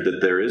 Richard,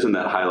 that there isn't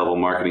that high level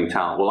marketing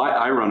talent. Well,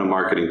 I run a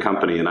marketing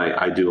company and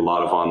I do a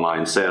lot of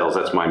online sales.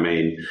 That's my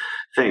main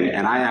thing.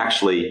 And I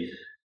actually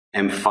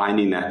am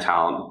finding that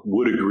talent.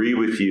 Would agree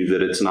with you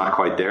that it's not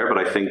quite there, but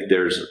I think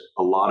there's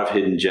a lot of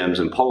hidden gems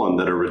in Poland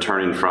that are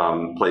returning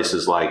from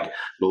places like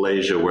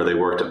Malaysia, where they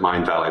worked at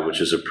Mindvalley, which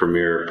is a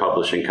premier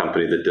publishing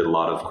company that did a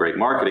lot of great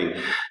marketing.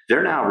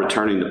 They're now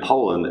returning to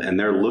Poland and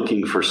they're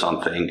looking for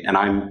something, and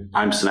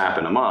I'm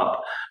snapping them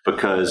up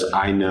because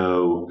I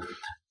know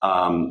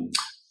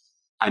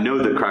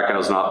that Krakow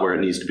is not where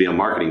it needs to be on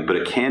marketing, but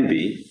it can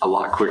be a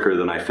lot quicker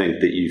than I think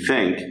that you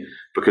think,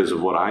 because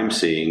of what I'm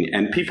seeing.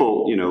 And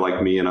people,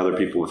 like me and other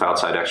people with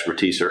outside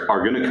expertise are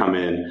going to come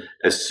in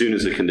as soon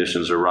as the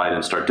conditions are right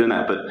and start doing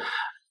that. But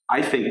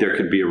I think there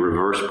could be a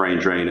reverse brain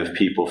drain of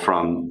people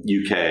from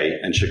UK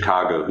and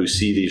Chicago who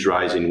see these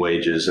rising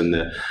wages and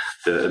the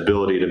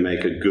ability to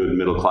make a good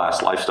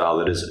middle-class lifestyle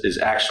that is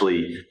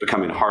actually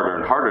becoming harder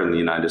and harder in the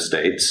United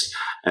States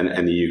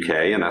and the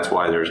UK. And that's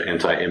why there's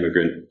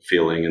anti-immigrant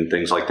feeling and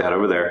things like that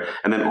over there.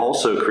 And then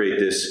also create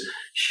this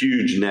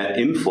huge net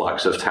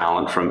influx of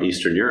talent from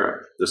Eastern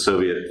Europe,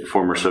 the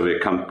former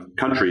Soviet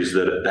countries,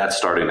 that's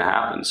starting to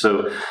happen.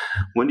 So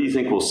when do you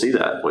think we'll see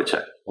that,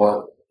 Wojciech?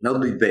 Well, no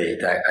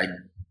debate.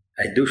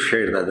 I do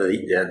share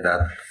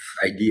that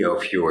idea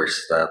of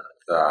yours that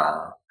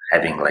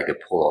having like a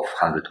pool of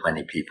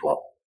 120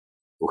 people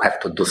who have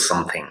to do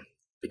something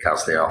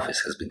because their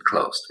office has been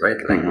closed, right?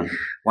 Like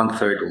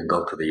 1/3 will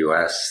go to the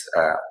US,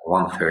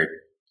 1/3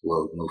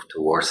 will move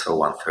to Warsaw,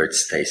 1/3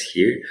 stays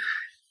here,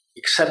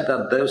 except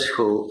that those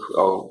who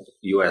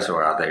US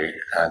or other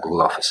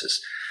Google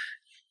offices,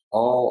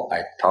 all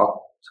I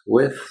talked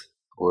with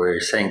were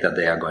saying that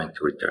they are going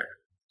to return.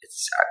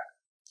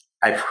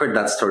 I've heard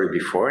that story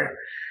before,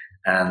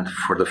 and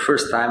for the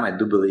first time, I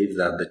do believe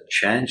that the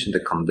change in the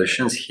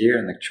conditions here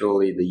and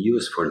actually the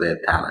use for their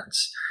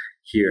talents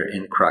here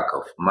in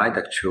Krakow might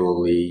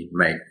actually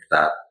make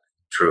that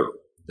true.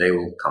 They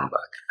will come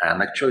back.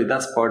 And actually,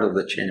 that's part of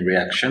the chain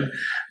reaction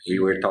we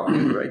were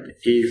talking, right?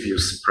 If you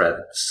spread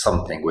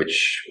something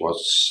which was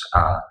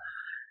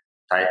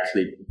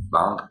tightly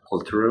bound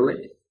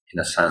culturally, in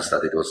a sense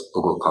that it was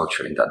Google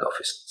culture in that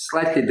office,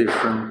 slightly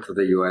different to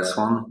the US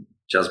one,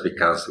 just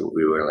because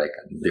we were like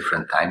on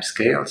different time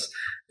scales.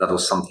 That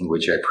was something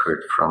which I've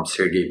heard from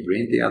Sergey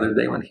Brin the other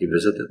day when he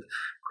visited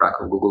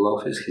Krakow Google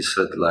office. He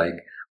said like,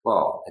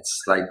 wow, it's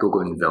like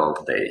Google in the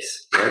old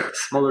days, right?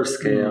 Smaller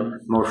scale,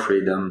 more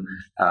freedom,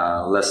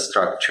 less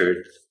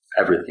structured,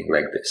 everything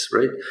like this,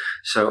 right?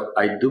 So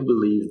I do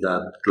believe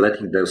that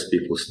letting those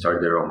people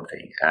start their own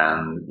thing,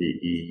 and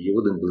you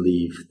wouldn't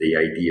believe the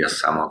idea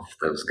some of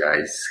those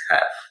guys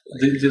have.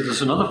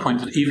 There's another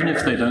point that even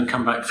if they don't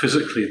come back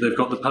physically, they've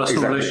got the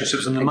personal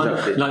relationships and the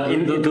money. Like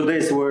in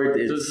today's world,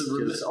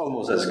 it's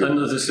almost as good. And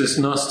there's this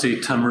nasty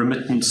term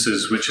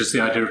remittances, which is the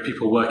idea of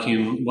people working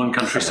in one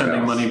country,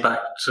 sending money back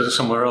to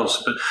somewhere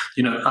else. But,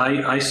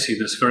 I see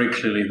this very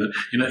clearly that,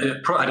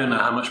 I don't know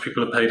how much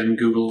people are paid in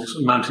Google's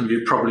Mountain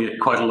View, probably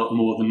quite a lot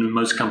more than in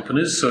most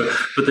companies.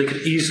 But they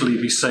could easily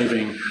be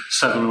saving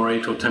 $7,000 or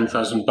 $8,000 or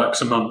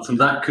 $10,000 a month. And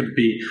that could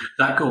be,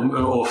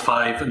 or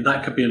 $5,000, and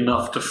that could be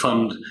enough to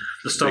fund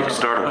the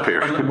startup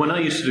here. When I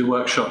used to do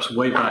workshops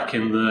way back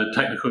in the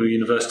Technical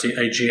University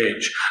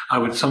AGH, I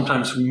would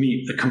sometimes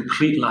meet a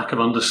complete lack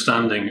of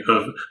understanding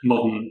of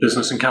modern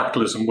business and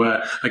capitalism,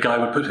 where a guy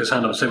would put his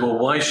hand up and say, well,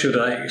 why should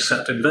I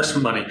accept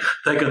investment money?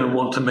 They're going to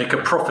want to make a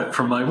profit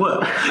from my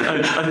work.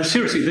 and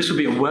seriously, this would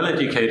be a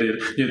well-educated,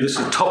 this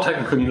is a top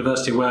technical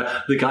university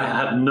where the guy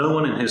had no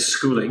one in his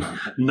schooling,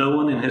 no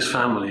one in his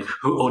family,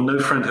 or no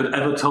friend had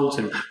ever told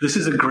him, this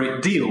is a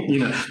great deal.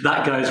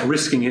 That guy's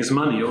risking his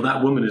money, or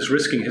that woman is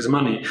risking his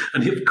money,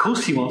 and of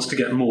course he wants to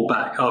get more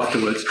back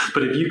afterwards.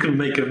 But if you can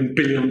make $1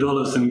 billion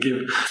and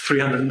give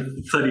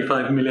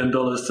 $335 million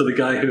to the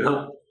guy who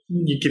helped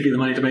give you the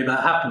money to make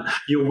that happen,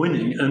 you're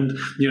winning. And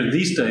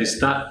these days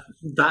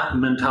that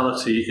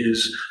mentality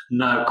is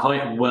now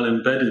quite well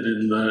embedded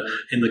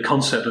in the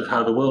concept of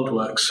how the world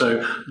works.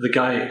 So the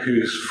guy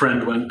whose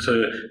friend went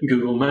to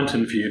Google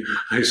Mountain View,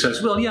 who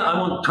says, well, yeah, I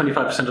want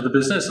 25% of the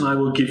business and I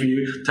will give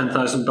you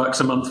 $10,000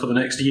 a month for the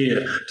next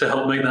year to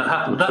help make that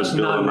happen. That's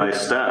now a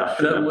nice staff.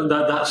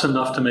 That's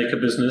enough to make a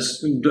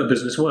business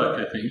work,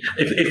 I think.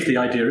 If the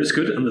idea is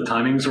good and the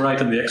timing's right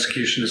and the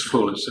execution is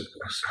flawless, of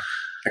course.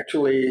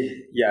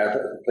 Actually, yeah,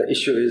 the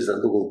issue is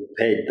that Google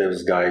paid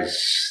those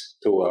guys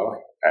too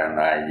well. And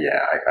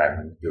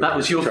that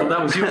was your fault.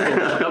 I'm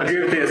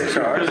guilty as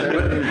charged.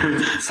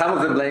 Some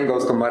of the blame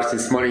goes to Marcin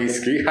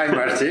Smoliński. Hi,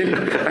 Marcin.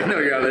 I know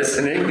you are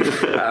listening.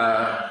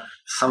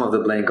 Some of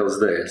the blame goes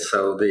there.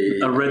 So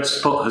a red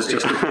spot has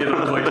just appeared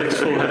on Wojtek's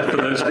forehead for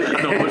those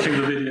not watching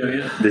the video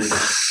yet. This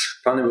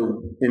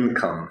fungible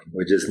income,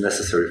 which is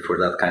necessary for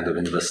that kind of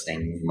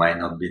investing, might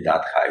not be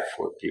that high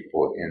for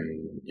people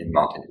in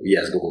Mountain View.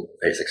 Yes, Google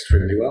pays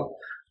extremely well,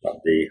 but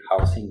the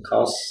housing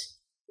costs,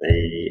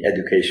 the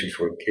education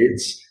for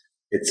kids,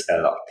 it's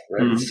a lot,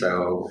 right?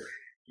 So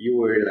you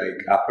were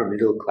like upper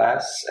middle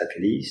class,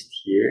 at least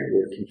here,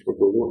 working for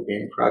Google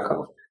in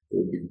Krakow. It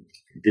would be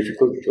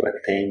difficult to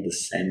attain the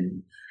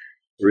same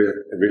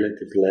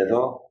relative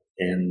level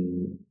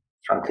in,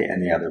 frankly,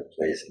 any other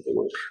place in the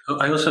world.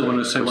 I also want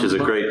to say, which is a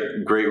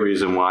great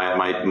reason why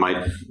it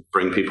might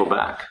bring people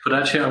back. But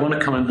actually, I want to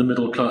commend the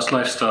middle class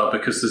lifestyle,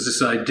 because there's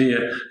this idea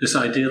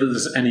that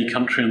there's any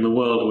country in the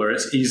world where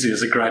it's easy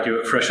as a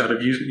graduate fresh out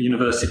of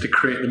university to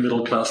create the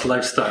middle class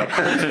lifestyle.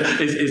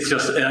 It's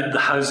just the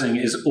housing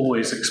is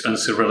always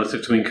expensive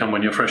relative to income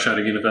when you're fresh out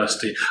of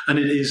university, and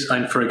it is.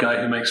 And for a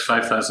guy who makes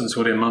 5,000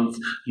 zloty a month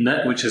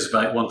net, which is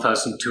about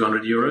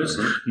 1,200 euros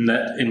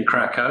net in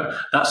Krakow,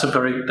 that's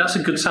a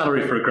good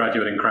salary for a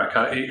graduate in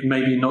Krakow.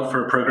 Maybe not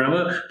for a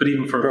programmer, but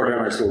even for a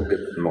programmers will get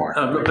more.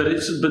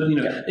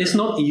 It's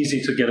not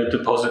easy to get a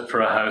deposit for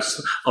a house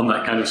on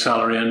that kind of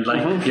salary. And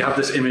you have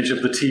this image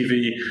of the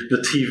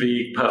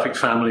TV perfect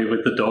family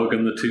with the dog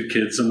and the 2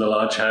 kids and the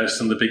large house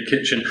and the big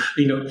kitchen.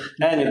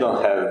 And you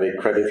don't have the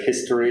credit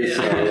history,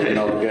 so you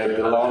don't get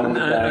the loan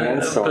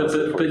and so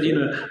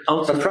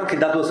on. But frankly,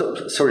 that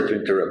was sorry to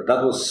interrupt.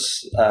 That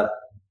was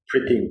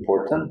pretty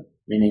important.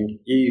 Meaning,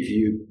 if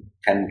you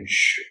can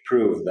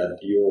prove that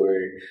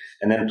you're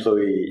an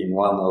employee in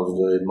one of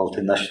the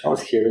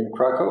multinationals here in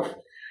Krakow,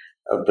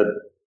 the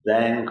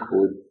bank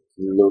would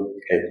look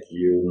at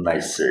you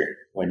nicer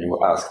when you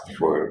asked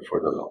for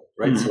the loan,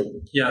 right? So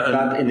Yeah,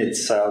 that in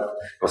itself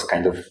was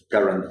kind of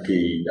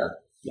guarantee that.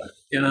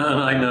 And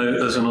I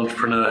know as an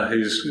entrepreneur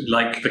who's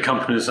like the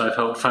companies I've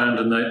helped found,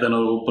 and they're not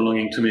all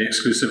belonging to me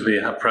exclusively,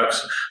 have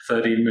perhaps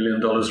 $30 million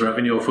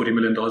revenue or $40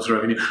 million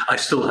revenue. I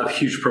still have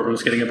huge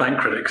problems getting a bank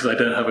credit because I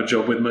don't have a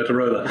job with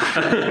Motorola.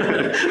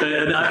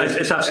 And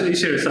it's absolutely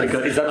serious.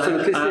 It's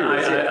absolutely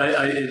serious.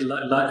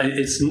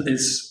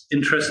 It's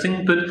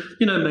interesting, but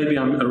maybe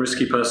I'm a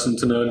risky person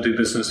to know and do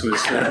business with.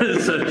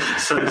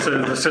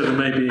 So there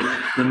may be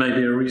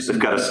a reason.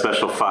 We've got a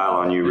special file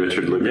on you,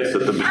 Richard Lucas,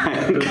 at the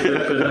bank.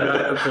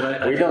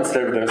 We don't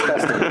serve those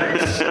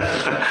customers.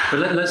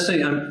 But let's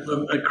say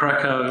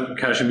Krakow,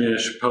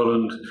 Kazimierz,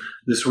 Poland,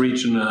 this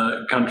region,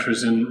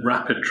 countries in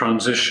rapid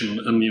transition,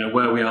 and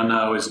where we are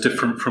now is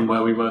different from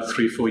where we were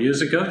 3-4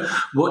 years ago.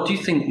 What do you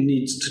think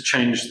needs to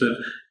change that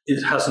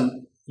it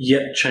hasn't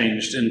yet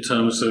changed in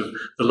terms of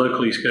the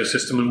local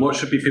ecosystem, and what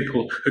should be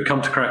people who come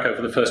to Krakow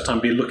for the first time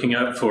be looking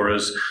out for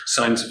as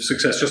signs of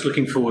success, just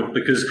looking forward?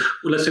 Because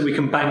let's say we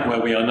can bank where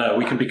we are now,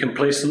 we can be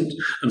complacent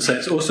and say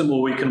it's awesome,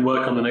 or we can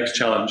work on the next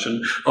challenge,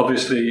 and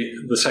obviously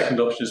the second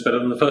option is better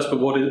than the first, but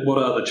what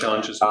are the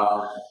challenges?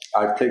 I'll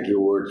take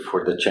your word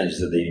for the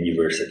changes at the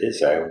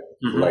universities. I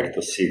would like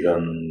to see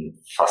them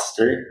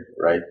faster,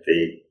 right?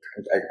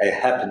 I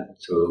happened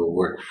to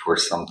work for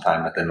some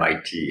time at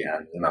MIT,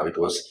 and it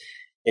was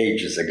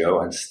ages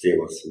ago, and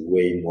still it's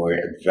way more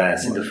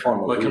advanced in the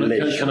form of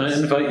relations. Can I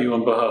invite you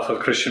on behalf of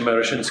Christian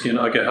Marushinsky and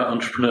AGH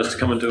Entrepreneurs to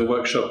come and do a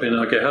workshop in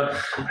AGH?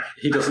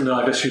 He doesn't know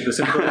I've issued this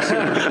invoice.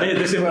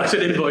 I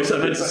said invoice. I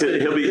meant to say.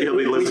 He'll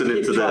be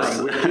listening to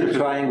this. We keep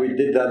trying. We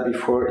did that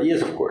before.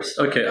 Yes, of course.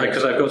 Okay,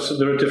 because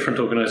there are different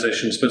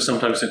organizations, but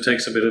sometimes it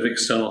takes a bit of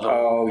external help.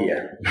 Oh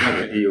yeah,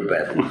 you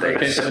bet.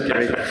 Thanks.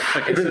 Okay.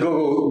 The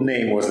Google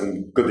name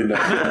wasn't good enough.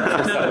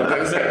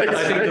 I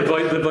think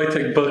the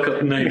Wojtek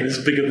Burkott name is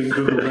bigger than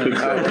Google.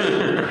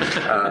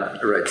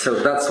 Right, so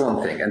that's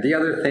one thing. And the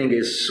other thing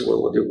is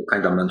what you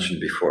kind of mentioned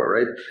before,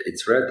 right?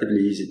 It's relatively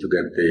easy to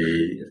get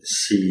the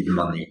seed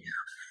money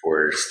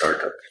for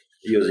startup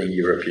using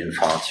European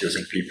funds,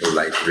 using people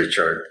like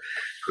Richard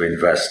who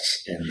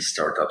invests in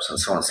startups and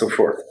so on and so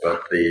forth.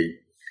 But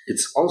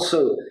it's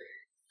also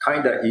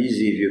kind of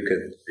easy if you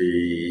get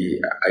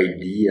the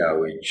idea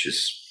which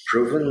is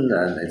proven,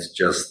 and it's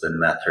just a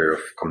matter of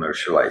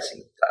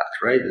commercializing that,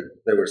 right?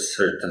 There were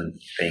certain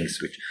things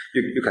which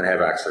you can have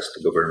access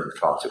to government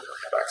funds, you can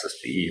have access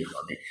to EU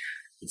money.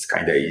 It's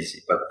kind of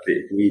easy, but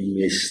we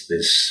miss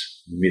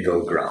this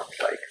middle ground,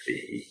 like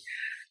the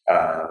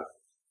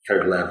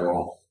third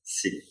level,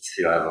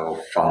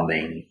 C-level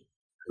funding,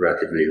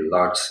 relatively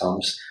large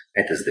sums.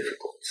 It is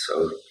difficult.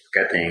 So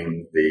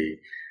getting the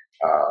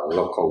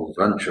local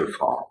venture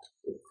fund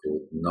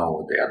who know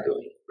what they are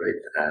doing,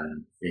 right,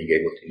 and being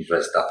able to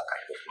invest that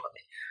kind of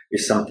money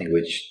is something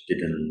which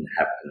didn't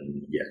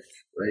happen yet,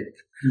 right?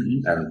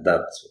 And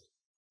that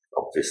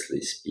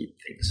obviously speed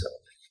things up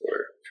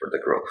for the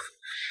growth.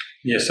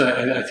 Yes,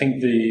 I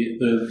think you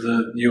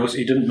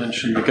didn't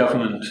mention the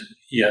government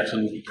yet,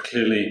 and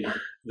clearly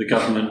the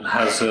government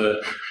has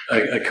a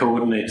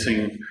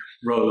coordinating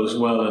role as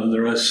well, and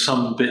there are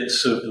some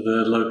bits of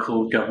the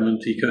local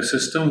government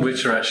ecosystem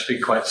which are actually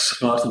quite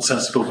smart and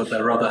sensible, but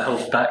they're rather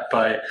held back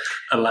by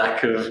a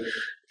lack of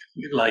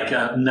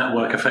a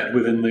network effect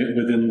within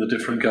the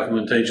different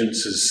government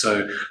agencies.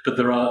 So, but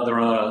there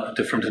are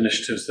different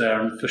initiatives there,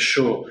 and for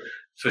sure,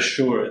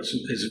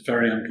 it's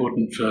very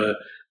important for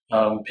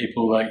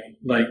people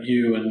like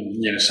you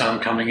and Sam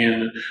coming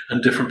in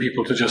and different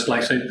people to just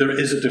say there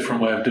is a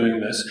different way of doing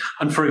this.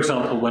 And for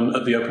example, when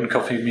at the open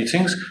coffee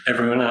meetings,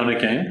 every now and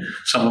again,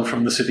 someone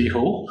from the city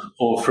hall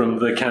or from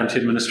the county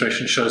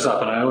administration shows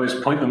up, and I always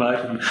point them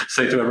out and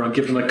say to everyone,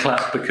 give them a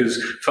clap, because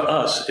for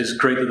us, it's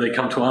great that they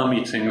come to our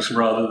meetings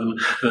rather than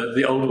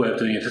the old way of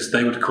doing it is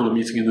they would call a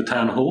meeting in the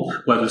town hall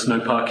where there's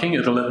no parking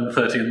at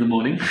 11:30 in the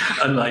morning,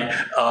 and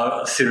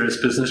our serious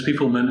business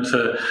people meant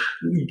to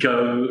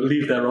go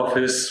leave their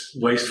office,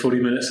 waste 40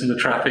 minutes in the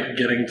traffic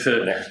getting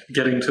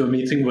to a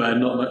meeting where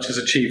not much is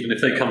achieved. And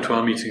if they come to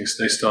our meetings,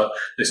 they start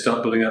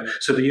building up.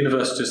 So the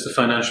universities, the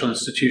financial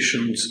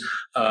institutions,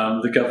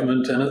 the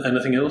government, and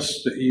anything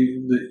else that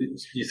you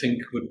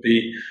think would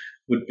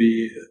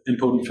be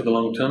important for the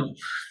long term?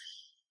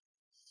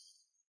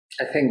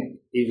 I think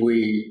if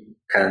we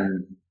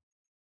can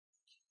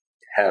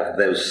have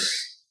those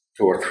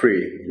 2 or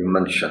 3 you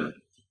mentioned,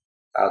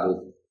 that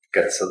would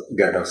get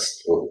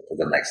us to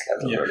the next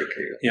level very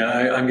clearly.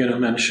 Yeah, I'm going to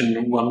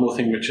mention one more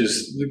thing, which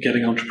is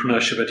getting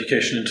entrepreneurship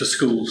education into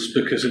schools,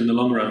 because in the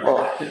long run,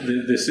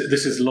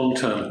 this is long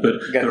term. But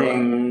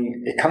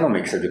getting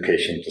economics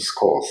education to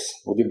schools.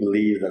 Would you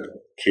believe that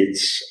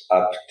kids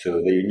up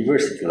to the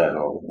university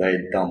level, they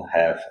don't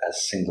have a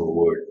single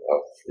word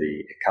of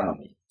the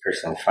economy,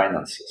 personal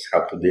finances,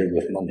 how to deal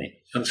with money?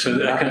 And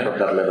so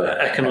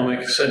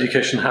economics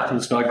education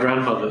happens by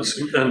grandmothers,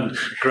 and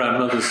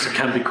grandmothers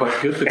can be quite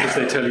good because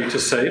they tell you to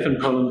save, and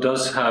Poland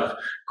does have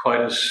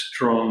quite a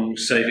strong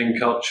saving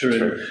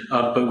culture,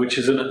 but which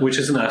is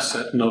an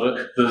asset, not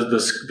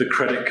the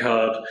credit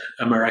card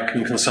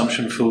American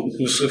consumption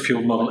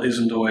fuel model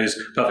isn't always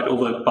perfect.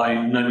 Although by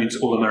no means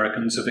all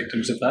Americans are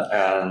victims of that.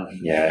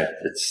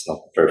 It's not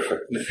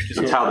perfect.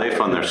 That's how they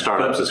fund their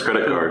startups as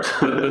credit cards.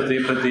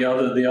 But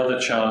the other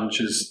challenge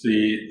is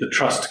the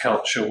trust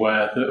culture,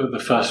 where the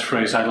first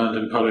phrase I learned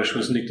in Polish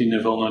was "nigdy nie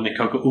wolno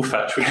nikogo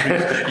ufać," which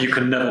means you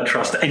can never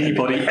trust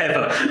anybody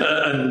ever.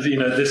 And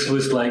this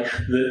was like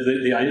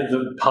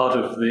the part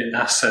of the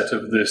asset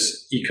of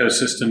this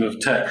ecosystem of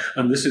tech.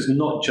 And this is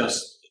not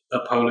just a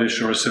Polish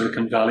or a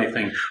Silicon Valley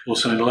thing.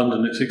 Also in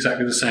London, it's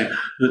exactly the same.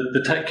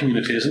 The tech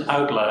community is an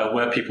outlier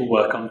where people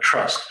work on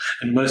trust.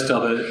 In most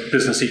other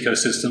business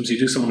ecosystems, you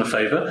do someone a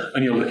favor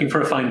and you're looking for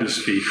a finder's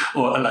fee.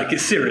 Or like,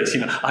 it's serious,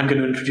 I'm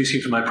going to introduce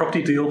you to my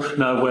property deal.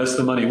 Now, where's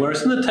the money?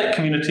 Whereas in the tech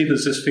community,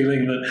 there's this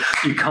feeling that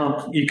you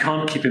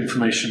can't keep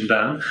information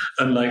down.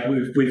 And like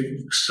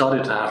we've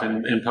started to have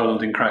in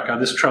Poland, in Krakow,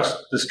 this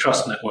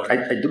trust network.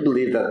 I do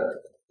believe that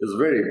it's a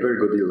very, very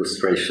good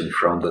illustration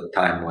from the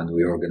time when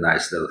we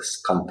organized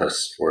this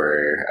contest for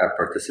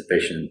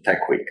participation in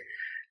Tech Week,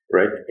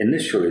 right?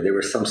 Initially, there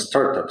were some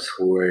startups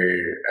who were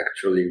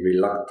actually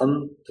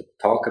reluctant to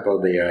talk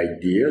about their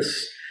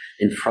ideas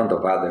in front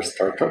of other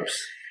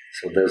startups.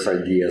 So those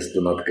ideas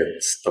do not get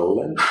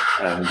stolen.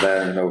 And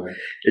then,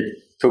 it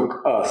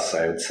took us,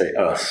 I would say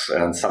us,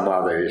 and some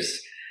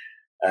others,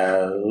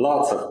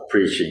 lots of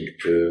preaching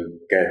to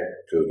get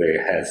to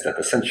their heads that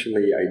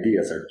essentially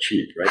ideas are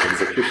cheap, right?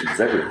 Execution is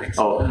everything.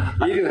 So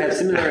if you have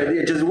similar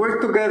ideas, just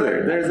work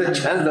together. There's a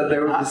chance that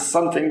there will be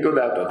something good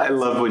out of it. I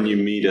love when you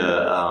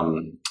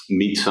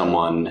meet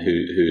someone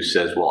who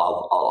says, "Well,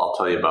 I'll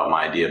tell you about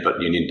my idea, but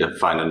you need to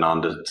find a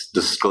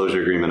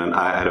non-disclosure agreement." And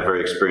I had a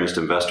very experienced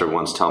investor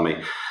once tell me,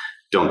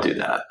 "Don't do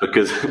that,"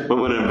 because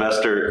when an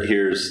investor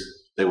hears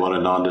they want a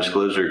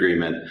non-disclosure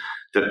agreement,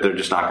 they're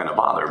just not going to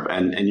bother.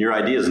 And your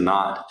idea is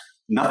not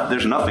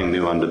there's nothing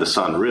new under the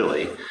sun,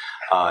 really.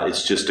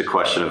 It's just a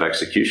question of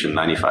execution,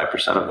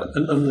 95% of it.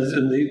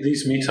 And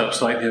these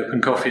meetups, like the Open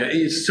Coffee,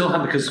 it's still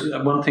hard because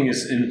one thing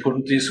is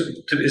important.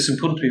 It's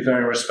important to be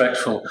very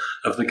respectful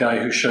of the guy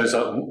who shows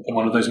up at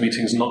one of those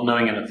meetings not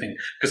knowing anything,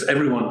 because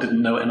everyone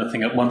didn't know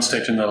anything at one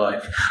stage in their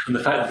life. And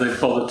the fact that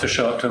they've bothered to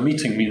show up to a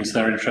meeting means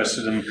they're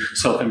interested in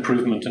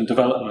self-improvement and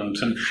development.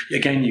 And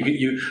again,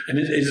 and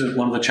it is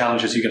one of the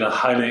challenges. You get a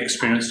highly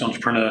experienced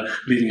entrepreneur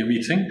leading a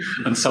meeting,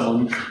 and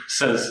someone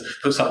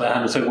puts up their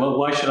hand and says, "Well,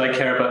 why should I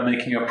care about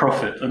making a profit?"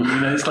 And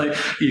it's like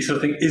you sort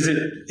of think, is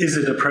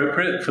it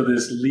appropriate for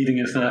this leading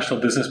international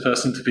business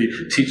person to be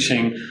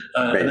teaching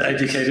an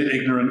educated,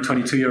 ignorant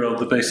 22-year-old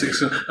the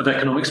basics of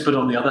economics? But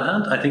on the other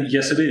hand, I think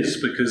yes, it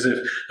is, because if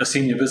a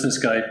senior business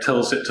guy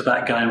tells it to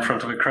that guy in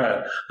front of a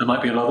crowd, there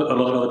might be a lot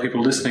of other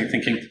people listening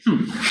thinking,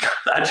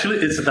 actually,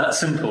 it's that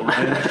simple,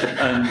 right?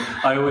 And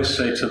I always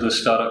say to the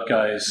startup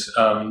guys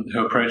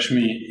who approach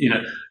me,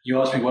 you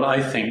ask me what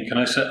I think, and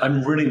I say,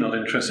 I'm really not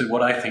interested in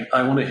what I think.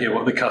 I want to hear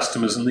what the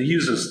customers and the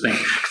users think.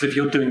 Because if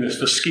you're doing this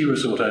for ski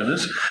resort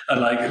owners, and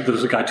like there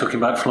was a guy talking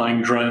about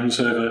flying drones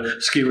over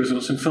ski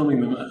resorts and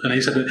filming them, and he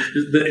said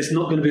that it's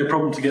not going to be a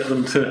problem to get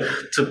them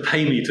to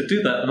pay me to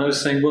do that. And I was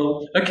saying,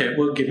 well, okay,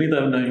 well, give me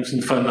their names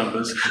and phone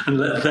numbers and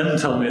let them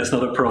tell me it's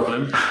not a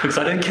problem, because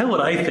I don't care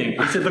what I think.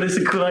 He said, but it's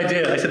a cool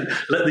idea. I said,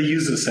 let the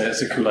users say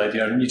it's a cool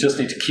idea, and you just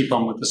need to keep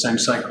on with the same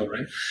cycle,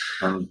 right?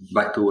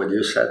 Back to what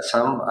you said,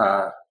 Sam,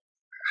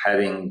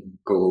 having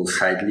Google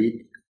side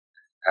lead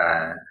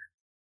had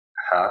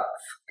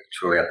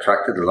actually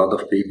attracted a lot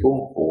of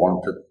people who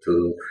wanted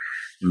to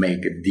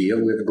make a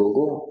deal with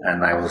Google,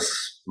 and I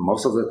was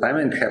most of the time,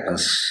 it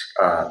happens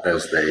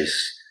those days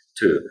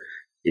too.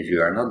 If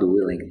you are not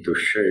willing to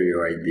share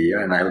your idea,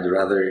 and I would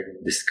rather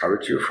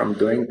discourage you from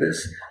doing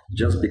this,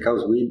 just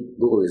because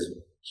Google is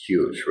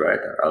huge, right?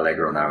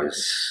 Allegro now is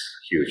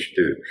huge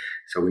too.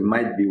 So we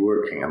might be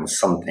working on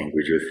something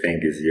which you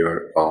think is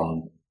your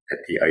own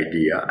petty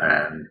idea,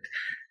 and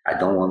I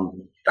don't want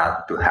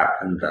that to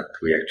happen, that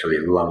we actually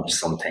launch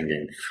something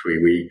in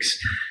 3 weeks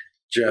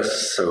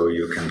just so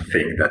you can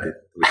think that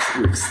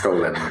we've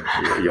stolen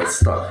your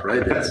stuff,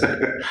 right?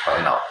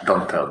 Oh no,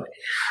 don't tell me.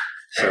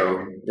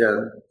 So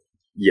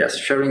yes,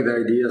 sharing the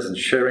ideas and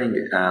sharing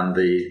and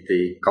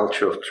the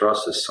culture of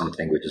trust is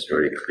something which is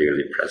very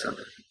clearly present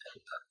in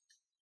the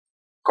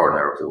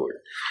corner of the world.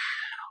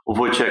 Well,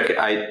 Wojciech,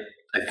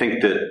 I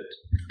think that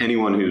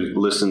anyone who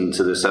listened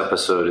to this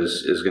episode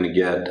is going to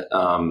get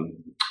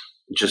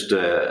just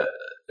a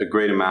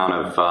great amount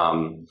of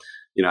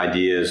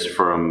ideas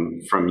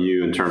from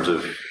you in terms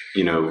of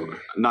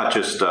not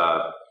just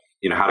how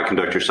to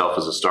conduct yourself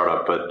as a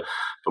startup, but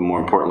more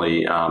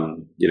importantly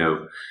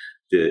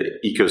the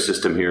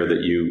ecosystem here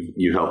that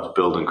you helped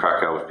build in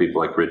Krakow with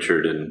people like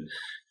Richard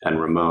and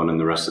Ramon and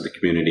the rest of the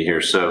community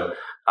here. So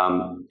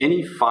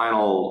any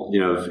final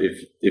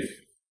if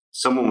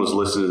someone was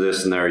listening to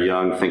this and they're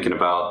young, thinking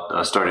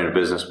about starting a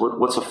business,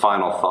 what's a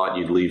final thought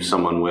you'd leave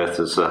someone with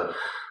as a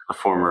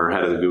former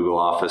head of the Google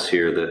office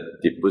here that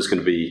was going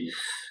to be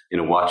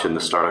watching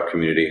the startup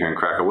community here in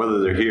Krakow, whether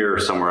they're here or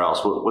somewhere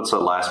else? What's the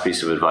last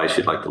piece of advice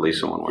you'd like to leave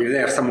someone with? If they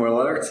are somewhere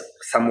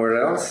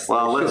else,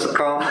 well, let's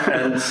come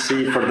and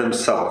see for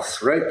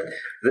themselves, right?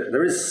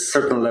 There is a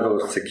certain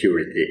level of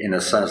security in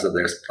a sense that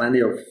there's plenty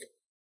of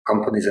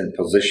companies and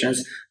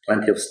positions,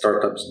 plenty of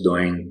startups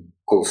doing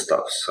cool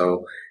stuff.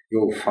 So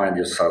you'll find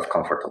yourself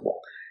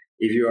comfortable.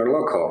 If you are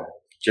local,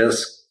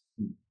 just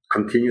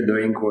continue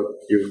doing what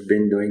you've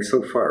been doing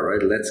so far,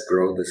 right? Let's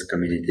grow this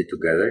community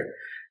together,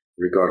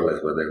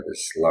 regardless whether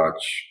it's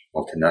large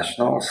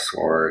multinationals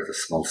or the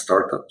small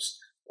startups,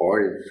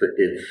 or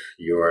if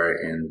you're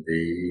in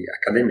the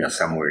academia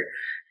somewhere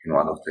in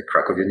one of the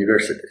Krakow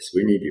universities.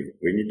 We need you.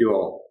 We need you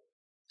all.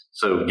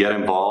 So get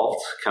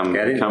involved. Come to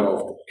the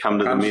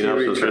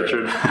meetups with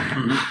Richard.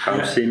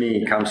 Come see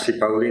me. Come see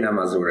Paulina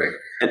Mazurek.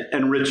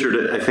 And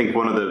Richard, I think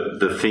one of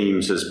the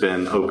themes has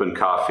been open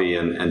coffee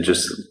and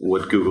just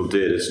what Google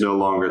did. It's no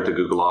longer at the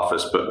Google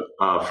office, but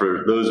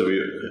for those of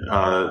you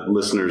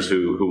listeners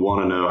who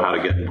want to know how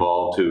to get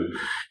involved, who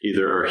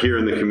either are here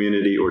in the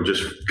community or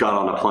just got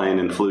on a plane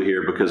and flew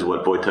here because of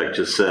what Wojtek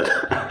just said,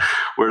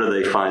 where do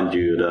they find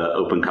you at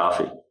Open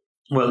Coffee?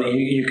 Well,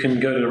 you can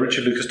go to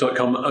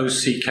richardlucas.com,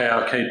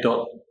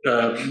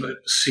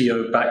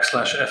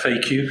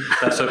 ockrk.co/FAQ.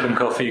 That's Open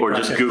Coffee. Or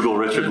just Google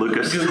Richard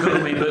Lucas. Google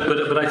me,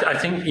 but I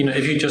think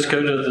if you just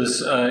go to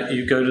this,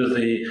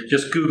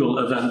 just Google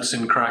events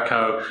in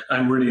Krakow,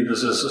 and really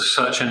there's a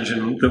search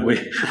engine that we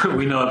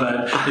know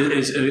about.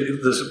 Which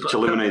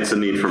eliminates the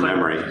need for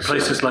memory.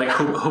 Places like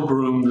Hub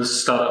Room, the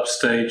Startup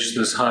Stage,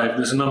 there's Hive.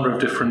 There's a number of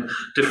different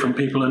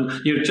people, and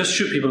just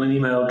shoot people an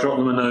email, drop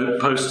them a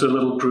note, post a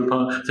little group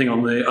thing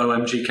on the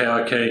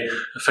OMGKRK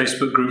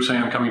Facebook group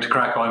saying I'm coming to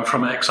Krakow, I'm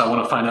from X, I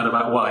want to find out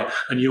about Y,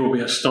 and you will be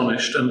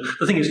astonished. And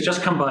the thing is,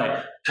 just come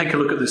by, take a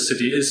look at this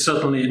city. It's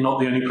certainly not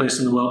the only place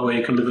in the world where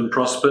you can live and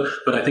prosper,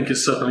 but I think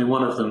it's certainly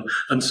one of them.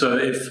 And so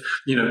if,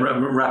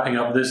 wrapping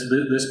up this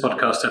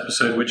podcast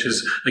episode, which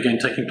is again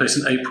taking place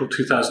in April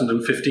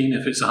 2015,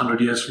 if it's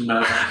 100 years from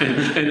now,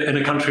 in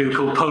a country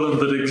called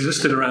Poland that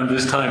existed around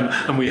this time,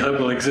 and we hope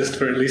will exist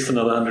for at least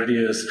another 100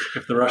 years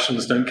if the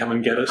Russians don't come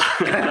and get us.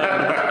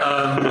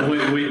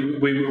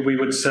 We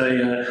would say,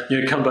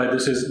 come by.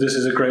 This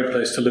is a great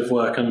place to live,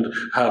 work, and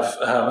have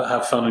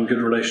fun and good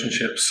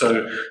relationships.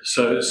 So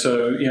I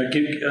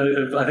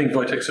think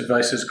Wojtek's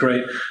advice is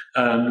great,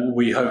 and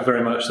we hope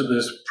very much that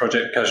this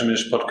Project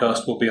Kazimierz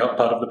podcast will be part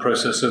of the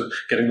process of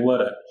getting the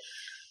word out.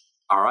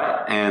 All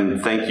right,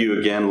 and thank you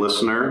again,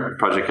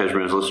 Project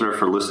Kazimierz listener,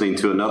 for listening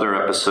to another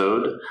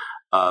episode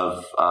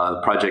of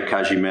Project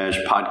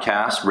Kazimierz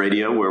podcast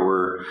radio, where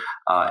we're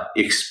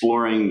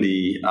exploring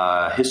the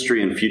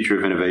history and future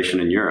of innovation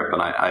in Europe.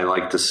 And I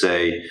like to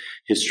say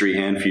history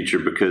and future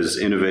because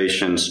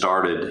innovation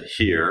started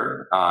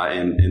here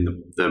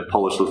in the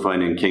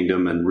Polish-Lithuanian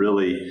Kingdom and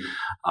really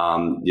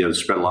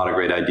spread a lot of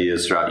great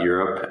ideas throughout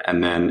Europe.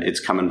 And then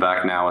it's coming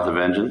back now with a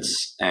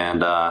vengeance.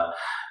 And I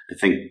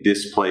think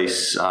this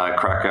place,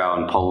 Krakow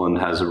in Poland,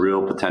 has a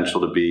real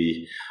potential to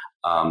be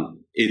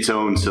its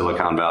own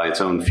Silicon Valley,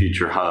 its own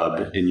future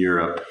hub in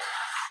Europe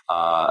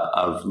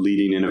of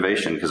leading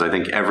innovation, because I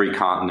think every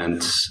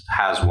continent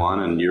has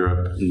one and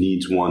Europe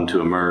needs one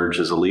to emerge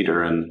as a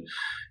leader, and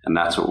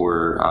that's what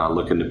we're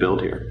looking to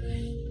build here.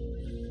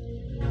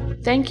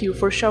 Thank you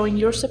for showing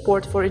your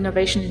support for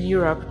innovation in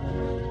Europe.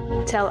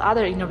 Tell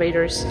other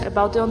innovators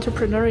about the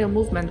entrepreneurial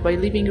movement by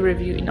leaving a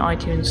review in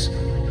iTunes.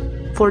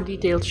 For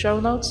detailed show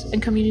notes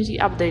and community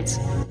updates,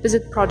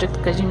 visit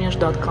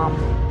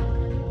projectkazimierz.com.